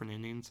 3 different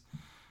endings.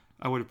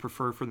 I would have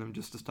preferred for them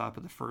just to stop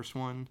at the first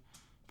one,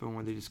 but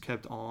when they just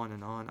kept on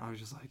and on, I was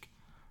just like,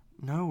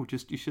 no,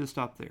 you should have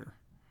stopped there.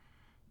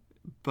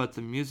 But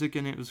the music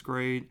in it was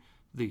great.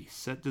 The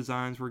set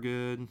designs were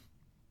good.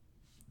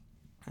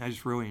 I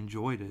just really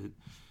enjoyed it.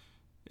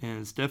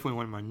 And it's definitely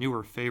one of my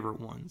newer favorite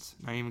ones.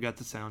 I even got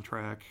the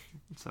soundtrack,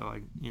 so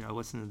I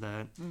listened to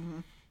that. Mm-hmm.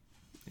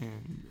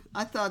 And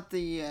I thought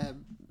the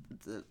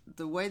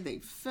way they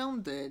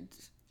filmed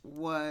it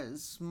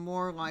was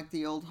more like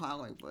the old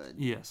Hollywood.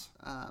 Yes.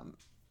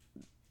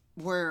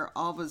 Where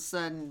all of a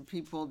sudden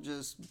people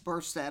just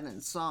burst out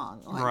in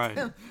song. Right.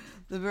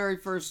 The very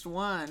first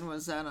one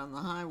was out on the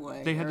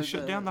highway. They had to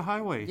shut down the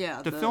highway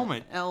to film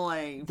it.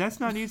 L.A. That's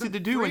not easy to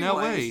do in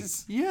L.A.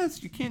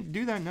 Yes, you can't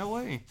do that in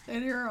L.A.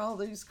 And here are all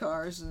these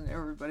cars, and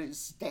everybody's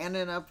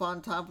standing up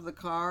on top of the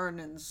car and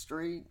in the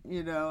street,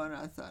 and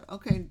I thought,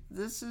 okay,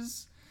 this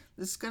is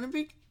going to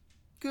be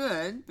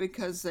good,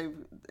 because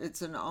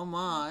it's an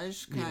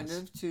homage kind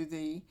of to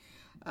the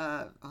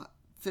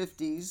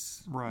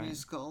 50s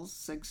musicals,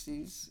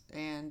 60s,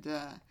 and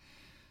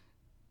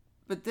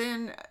but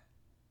then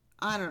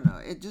I don't know,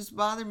 it just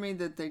bothered me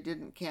that they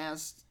didn't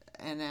cast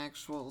an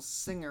actual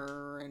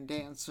singer and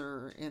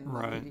dancer in the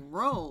leading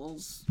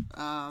roles.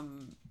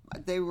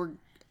 They were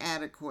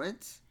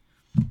adequate,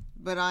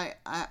 but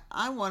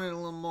I wanted a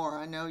little more.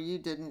 I know you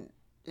didn't.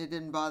 It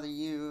didn't bother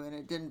you, and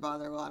it didn't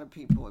bother a lot of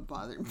people. It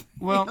bothered me.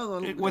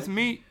 Well, with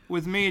me,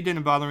 it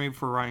didn't bother me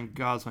for Ryan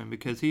Gosling,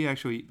 because he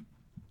actually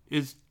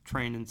is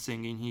trained in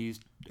singing. He's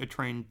a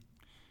trained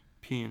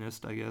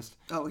pianist, I guess.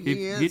 Oh,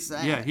 he is.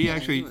 He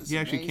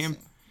actually can.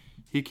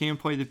 He can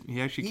play the.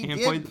 He actually can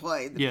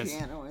play the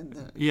piano in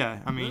the. Yeah,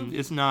 I mean, movie.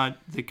 It's not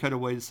they cut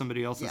away to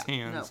somebody else's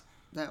hands.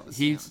 No, that was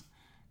him.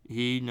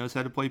 He knows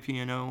how to play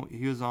piano.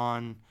 He was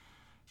on.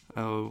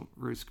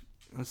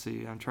 Let's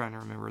see, I'm trying to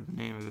remember the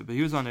name of it, but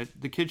he was on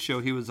the kids show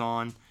he was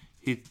on.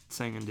 He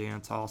sang and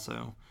danced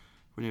also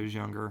when he was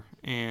younger.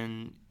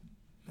 And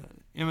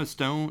Emma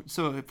Stone,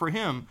 so for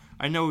him,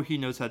 I know he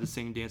knows how to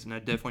sing and dance, and I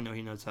definitely know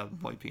he knows how to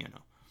play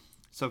piano.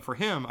 So for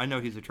him, I know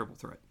he's a triple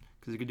threat,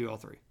 because he could do all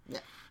three. Yeah.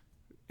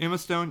 Emma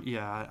Stone,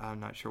 I'm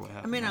not sure what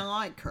happened. I mean, I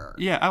like her.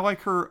 Yeah, I like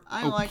her.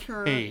 I like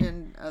her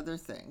in other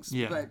things.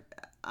 Yeah. But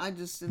I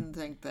just didn't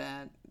think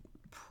that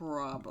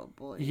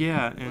probably.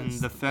 Yeah, and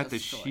the fact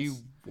that she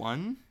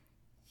won.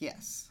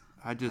 Yes.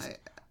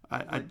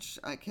 Which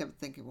I kept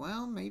thinking,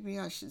 well, maybe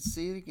I should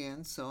see it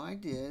again, so I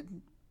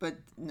did, but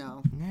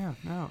no. Yeah,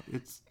 no,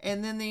 it's.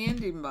 And then the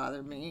ending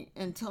bothered me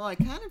until I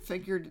kind of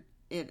figured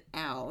it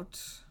out.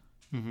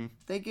 Mm-hmm.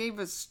 They gave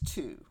us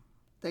 2.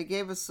 They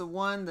gave us the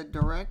one the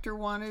director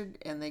wanted,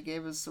 and they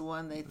gave us the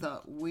one they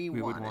thought we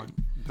wanted.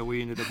 But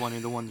we ended up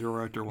wanting the one the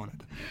director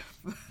wanted.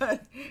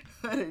 but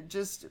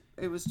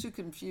it was too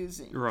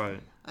confusing. Right.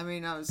 I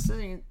mean, I was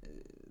sitting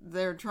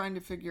there trying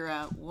to figure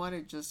out what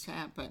had just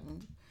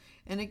happened.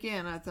 And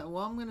again, I thought,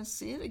 well, I'm going to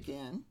see it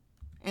again.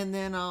 And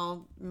then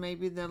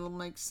maybe that'll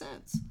make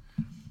sense.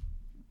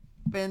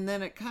 And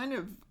then it kind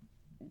of,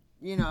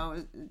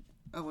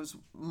 I was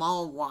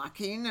mall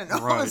walking, and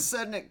all of a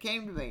sudden it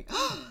came to me.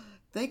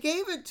 They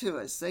gave it to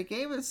us. They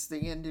gave us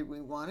the ending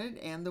we wanted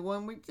and the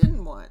one we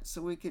didn't want,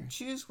 so we could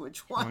choose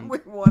which one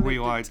we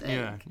wanted to take.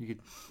 Yeah, you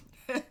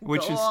could,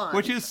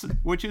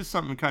 which is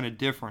something kind of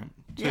different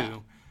too. Yeah.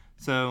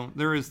 So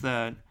there is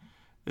that,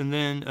 and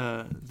then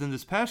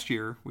this past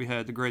year we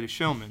had The Greatest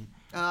Showman,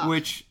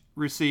 which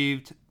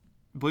received,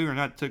 believe it or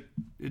not,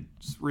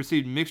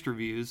 received mixed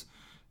reviews.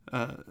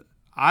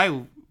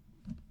 I,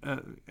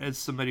 as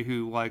somebody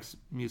who likes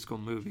musical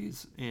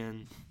movies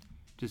and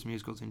just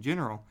musicals in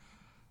general,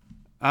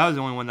 I was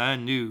the only one that I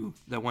knew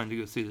that wanted to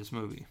go see this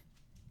movie.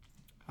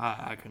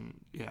 I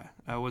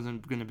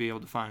wasn't going to be able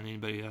to find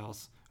anybody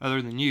else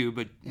other than you,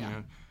 but you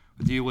know,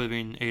 with you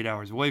living 8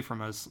 hours away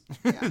from us,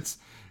 that was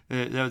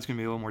going to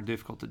be a little more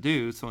difficult to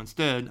do. So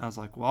instead, I was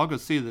like, well, I'll go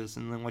see this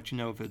and then let you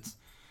know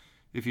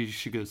if you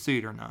should go see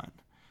it or not.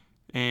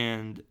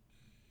 And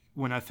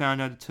when I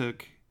found out it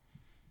took,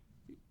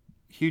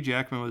 Hugh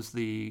Jackman was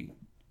the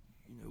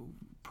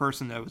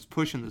person that was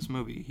pushing this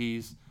movie.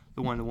 He's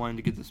the one that wanted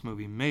to get this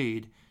movie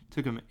made. It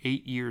took him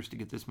 8 years to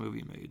get this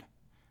movie made,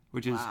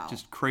 which is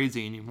just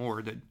crazy anymore.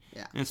 And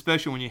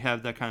especially when you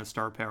have that kind of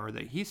star power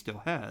that he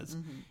still has.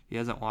 Mm-hmm. He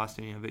hasn't lost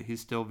any of it.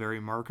 He's still very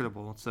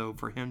marketable. So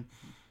for him,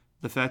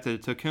 the fact that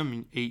it took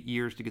him 8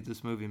 years to get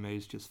this movie made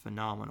is just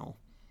phenomenal.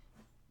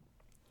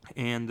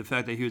 And the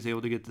fact that he was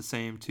able to get the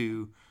same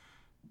two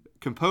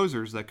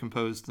composers that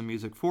composed the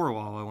music for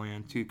La La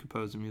Land to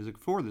compose the music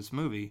for this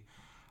movie.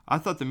 I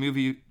thought the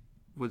movie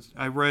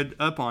I read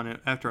up on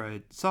it after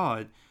I saw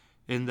it,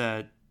 in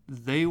that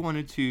they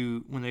wanted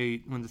to, when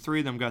the three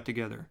of them got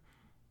together,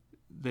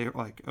 they were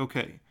like,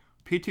 okay,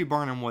 P.T.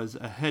 Barnum was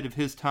ahead of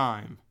his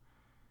time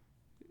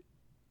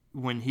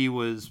when he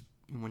was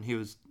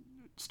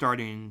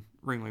starting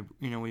Ringling,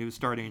 when he was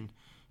starting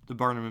the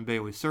Barnum and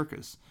Bailey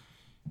Circus.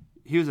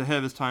 He was ahead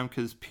of his time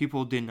because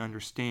people didn't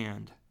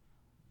understand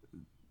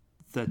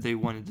that they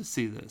wanted to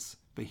see this,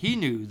 but he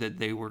knew that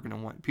people were going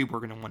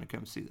to want to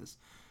come see this.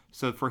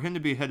 So for him to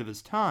be ahead of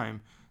his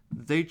time,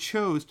 they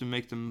chose to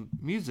make the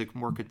music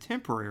more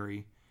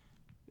contemporary.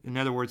 In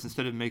other words,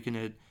 instead of making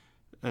it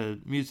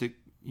music,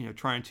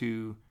 trying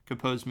to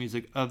compose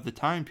music of the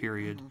time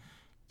period, mm-hmm.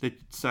 they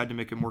decided to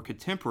make it more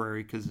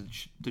contemporary because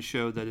to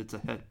show that it's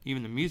ahead.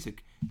 Even the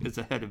music is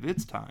ahead of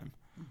its time.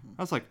 Mm-hmm.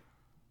 I was like,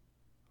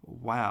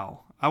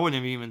 wow! I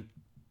wouldn't have even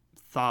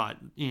thought,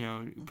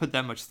 put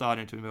that much thought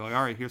into it and be like,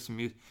 all right, here's some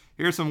music,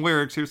 here's some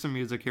lyrics, here's some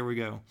music, here we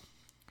go.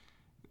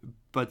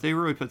 But they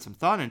really put some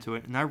thought into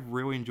it, and I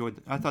really enjoyed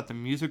it. I thought the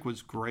music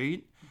was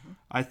great. Mm-hmm.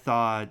 I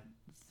thought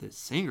the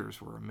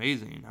singers were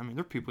amazing. I mean,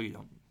 there are people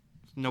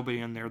nobody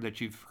in there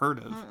that you've heard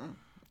of. No,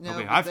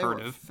 nobody I've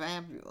heard of.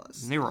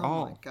 Fabulous. And they were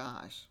all. Oh my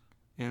gosh.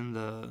 And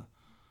the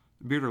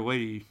bearded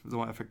lady, the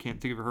one, if I can't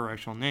think of her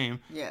actual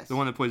name, yes, the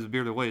one that plays the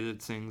bearded lady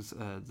that sings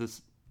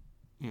this,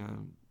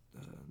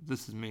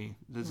 This Is Me.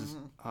 This is,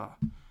 and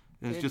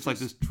it's just like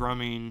this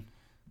drumming.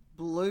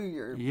 Blew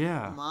your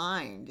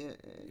mind.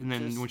 And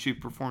then when she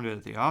performed it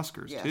at the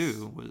Oscars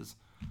too, was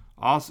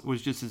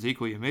just as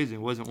equally amazing.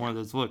 It wasn't one of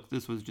those, look,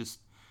 this was just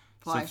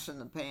flash in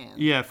the pan.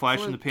 Yeah, flash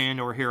in the pan,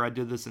 or here I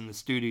did this in the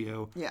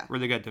studio where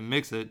they got to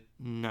mix it.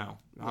 No,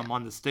 I'm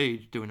on the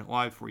stage doing it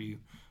live for you.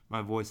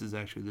 My voice is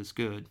actually this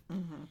good.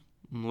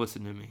 Mm-hmm.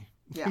 Listen to me.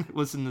 Yeah.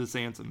 Listen to this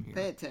anthem here.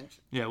 Pay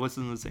attention. Yeah,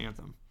 listen to this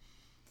anthem.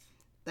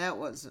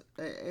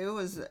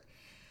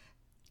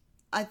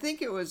 I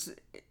think it was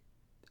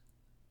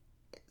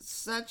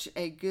such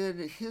a good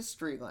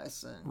history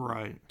lesson.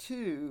 Right.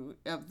 Too,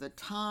 of the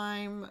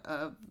time,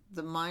 of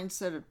the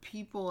mindset of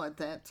people at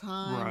that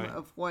time,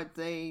 of what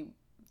they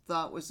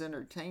thought was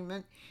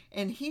entertainment.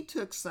 And he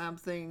took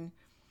something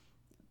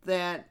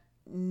that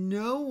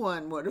no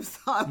one would have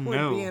thought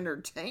would be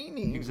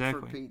entertaining,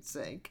 for Pete's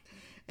sake,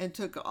 and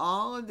took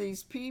all of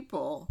these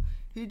people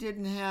who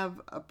didn't have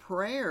a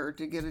prayer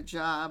to get a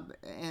job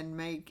and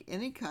make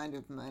any kind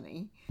of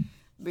money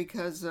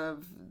because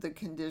of the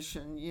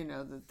condition,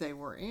 that they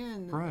were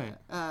in. Right.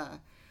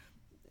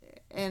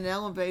 And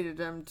elevated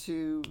them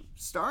to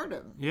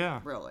stardom.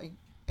 Yeah. Really.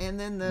 And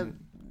then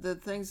the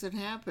things that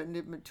happened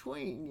in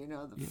between,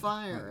 the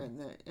fire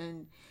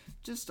and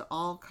just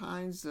all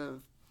kinds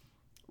of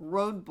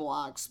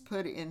roadblocks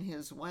put in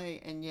his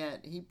way, and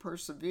yet he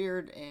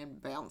persevered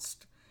and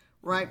bounced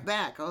right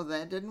back. Oh,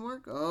 that didn't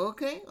work.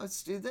 Okay,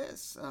 let's do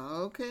this.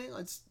 Okay,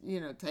 let's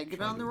take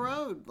it on the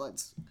road.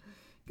 Let's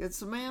get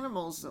some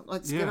animals.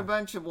 Let's get a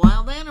bunch of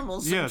wild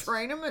animals and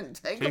train them and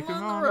take them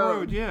on the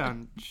road. Yeah,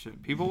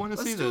 people want to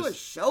see this. Let's do a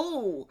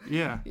show.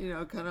 Yeah,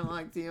 kind of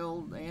like the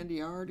old Andy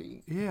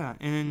Hardy. Yeah,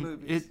 and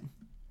movies.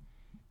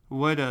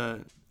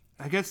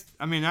 I guess,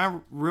 I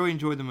really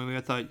enjoyed the movie.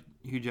 I thought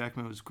Hugh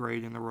Jackman was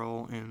great in the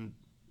role, and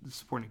the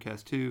supporting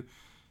cast too.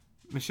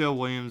 Michelle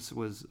Williams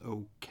was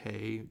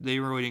okay. They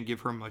really didn't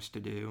give her much to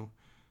do,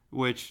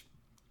 which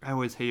I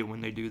always hate it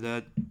when they do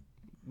that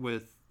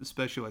with,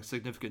 especially like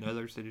significant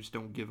others. They just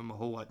don't give them a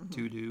whole lot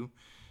to do,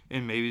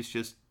 and maybe it's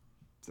just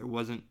there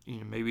wasn't,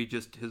 maybe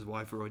just his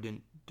wife really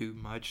didn't do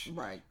much.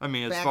 Right. I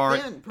mean, as Back far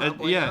then,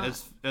 probably yeah,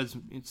 not. as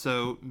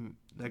so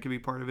that could be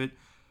part of it.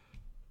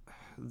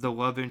 The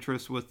love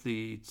interest with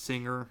the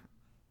singer,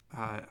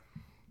 I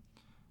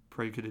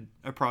probably could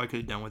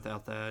have done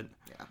without that.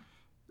 Yeah.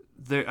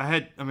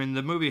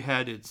 The movie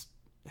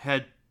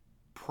had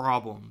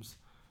problems,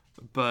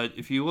 but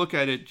if you look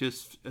at it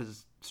just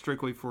as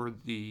strictly for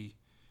the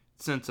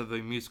sense of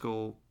a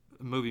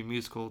movie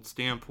musical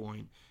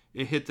standpoint,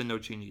 it hit the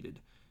notes you needed.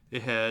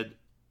 It had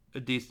a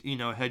decent,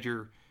 it had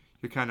your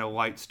kind of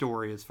light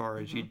story as far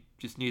as you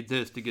just need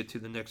this to get to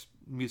the next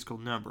musical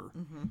number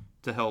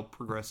to help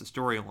progress the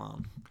story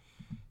along.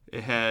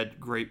 It had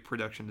great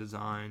production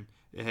design.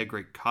 It had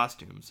great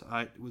costumes.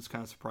 I was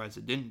kind of surprised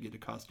it didn't get a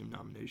costume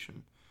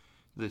nomination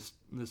this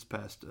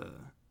past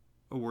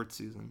award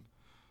season,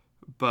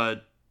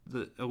 but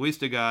at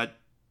least it got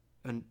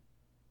a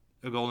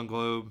Golden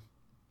Globe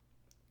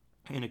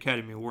and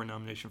Academy Award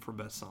nomination for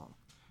Best Song.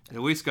 They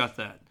at least got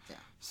that. Yeah.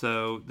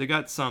 So they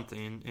got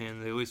something,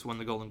 and they at least won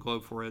the Golden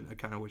Globe for it. I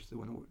kind of wish they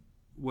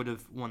would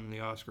have won the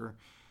Oscar,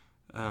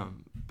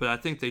 but I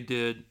think they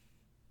did.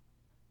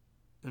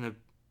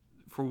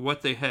 For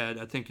what they had,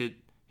 I think it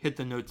hit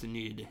the notes it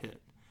needed to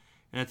hit.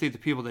 And I think the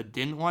people that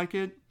didn't like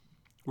it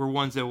were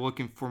ones that were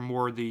looking for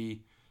more the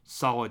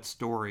solid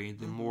story,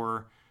 the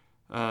more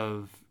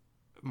of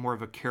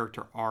a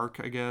character arc,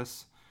 I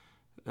guess.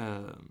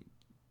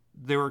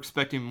 They were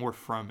expecting more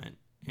from it.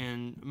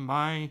 And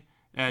my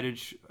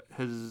adage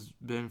has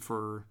been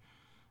for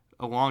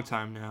a long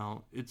time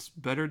now, it's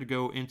better to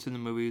go into the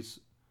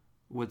movies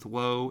with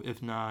low,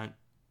 if not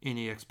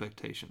any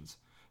expectations.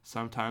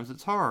 Sometimes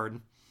it's hard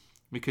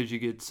because you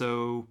get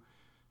so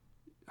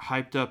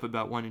hyped up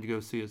about wanting to go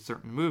see a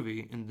certain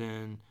movie, and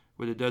then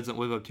when it doesn't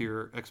live up to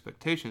your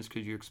expectations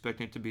because you're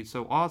expecting it to be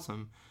so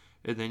awesome,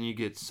 and then you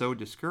get so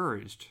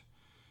discouraged.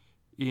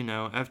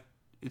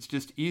 It's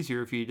just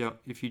easier if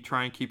you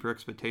try and keep your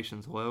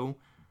expectations low,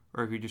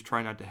 or if you just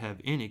try not to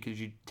have any,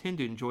 because you tend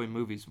to enjoy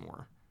movies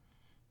more.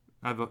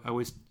 I've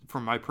always,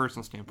 from my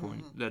personal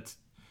standpoint, that's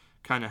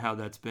kind of how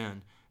that's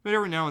been. But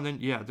every now and then,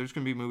 yeah, there's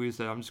going to be movies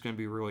that I'm just going to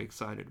be really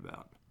excited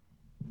about,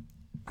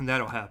 and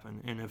that'll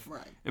happen. And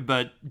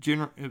but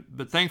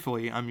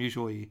thankfully, I'm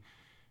usually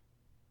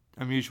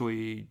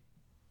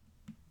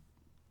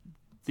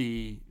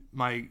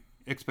my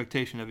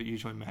expectation of it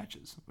usually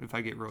matches. If I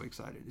get really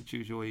excited, it's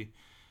usually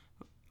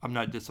I'm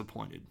not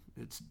disappointed.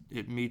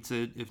 It meets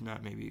it, if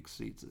not maybe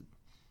exceeds it.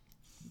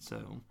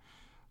 So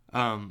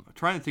I'm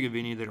trying to think of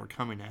any that are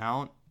coming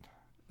out.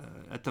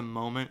 At the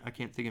moment, I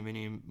can't think of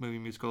any movie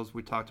musicals.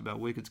 We talked about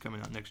Wicked's coming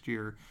out next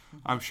year.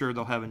 I'm sure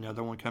they'll have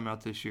another one come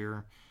out this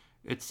year.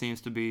 It seems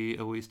to be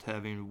at least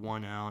having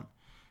one out.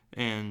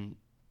 And,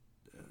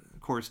 of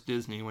course,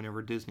 Disney,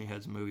 whenever Disney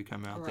has a movie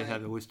come out, they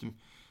have at least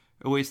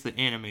the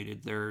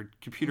animated. Their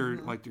computer,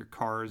 like your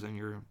Cars and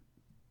your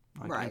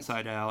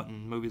Inside Out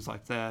and movies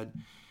like that,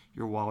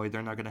 your WALL-E,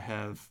 they're not going to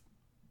have,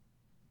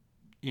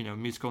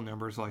 musical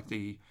numbers like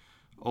the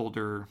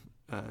older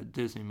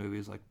Disney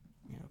movies like,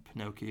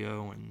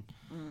 Pinocchio and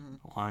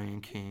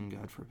Lion King,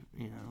 God for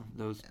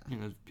those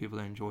people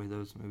that enjoy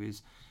those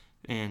movies,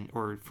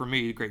 or for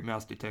me, Great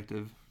Mouse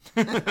Detective,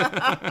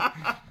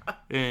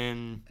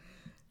 and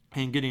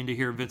getting to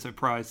hear Vincent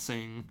Price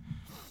sing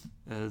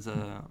as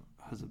a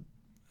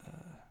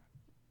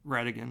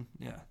Ratigan,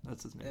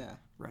 that's his name,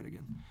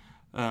 Ratigan,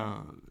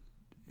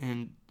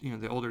 and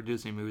the older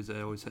Disney movies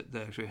they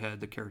actually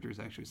had the characters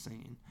actually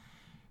singing,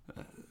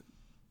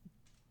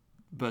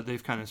 but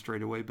they've kind of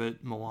strayed away.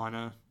 But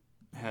Moana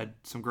had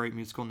some great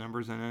musical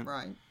numbers in it.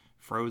 Right.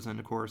 Frozen,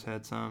 of course,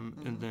 had some,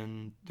 and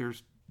then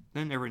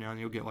every now and then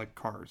you'll get like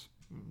Cars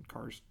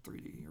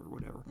 3D or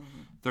whatever.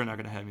 They're not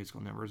going to have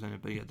musical numbers in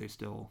it, but yet they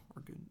still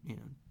are good,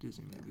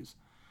 Disney movies.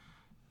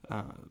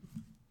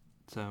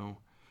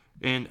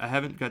 And I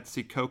haven't got to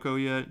see Coco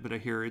yet, but I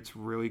hear it's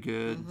really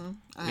good,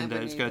 and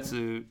it's got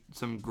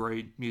some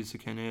great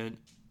music in it.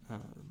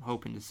 I'm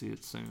hoping to see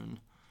it soon,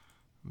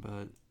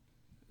 but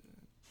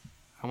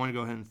I want to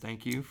go ahead and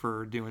thank you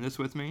for doing this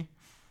with me.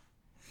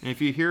 And if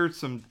you hear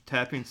some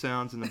tapping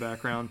sounds in the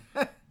background,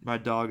 my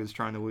dog is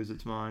trying to lose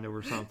its mind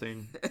over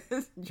something.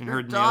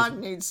 Your dog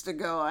needs to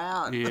go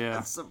out. Yeah,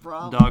 that's the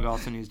problem. Dog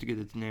also needs to get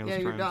its nails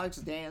trimmed. Your dog's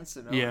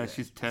dancing. Yeah,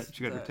 she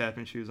got her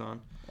tapping shoes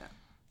on. Yeah.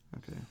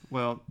 Okay.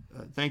 Well,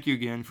 thank you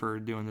again for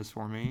doing this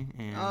for me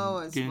and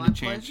it's my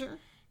pleasure.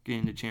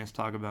 Getting the chance to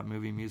talk about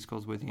movie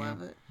musicals with you.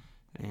 Love it.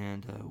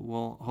 And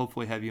we'll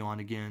hopefully have you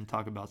on again,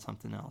 talk about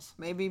something else.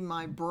 Maybe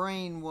my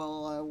brain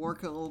will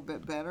work a little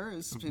bit better.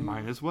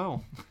 Mine as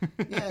well.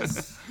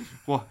 Yes.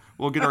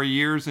 We'll get our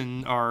years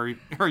and our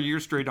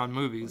years straight on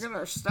movies. We'll get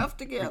our stuff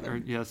together.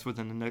 Yes,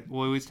 within the next.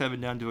 We'll at least have it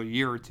down to a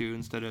year or two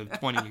instead of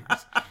 20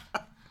 years.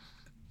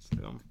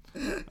 So,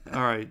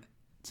 all right,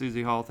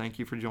 Susie Hall, thank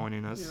you for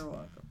joining us. You're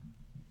welcome.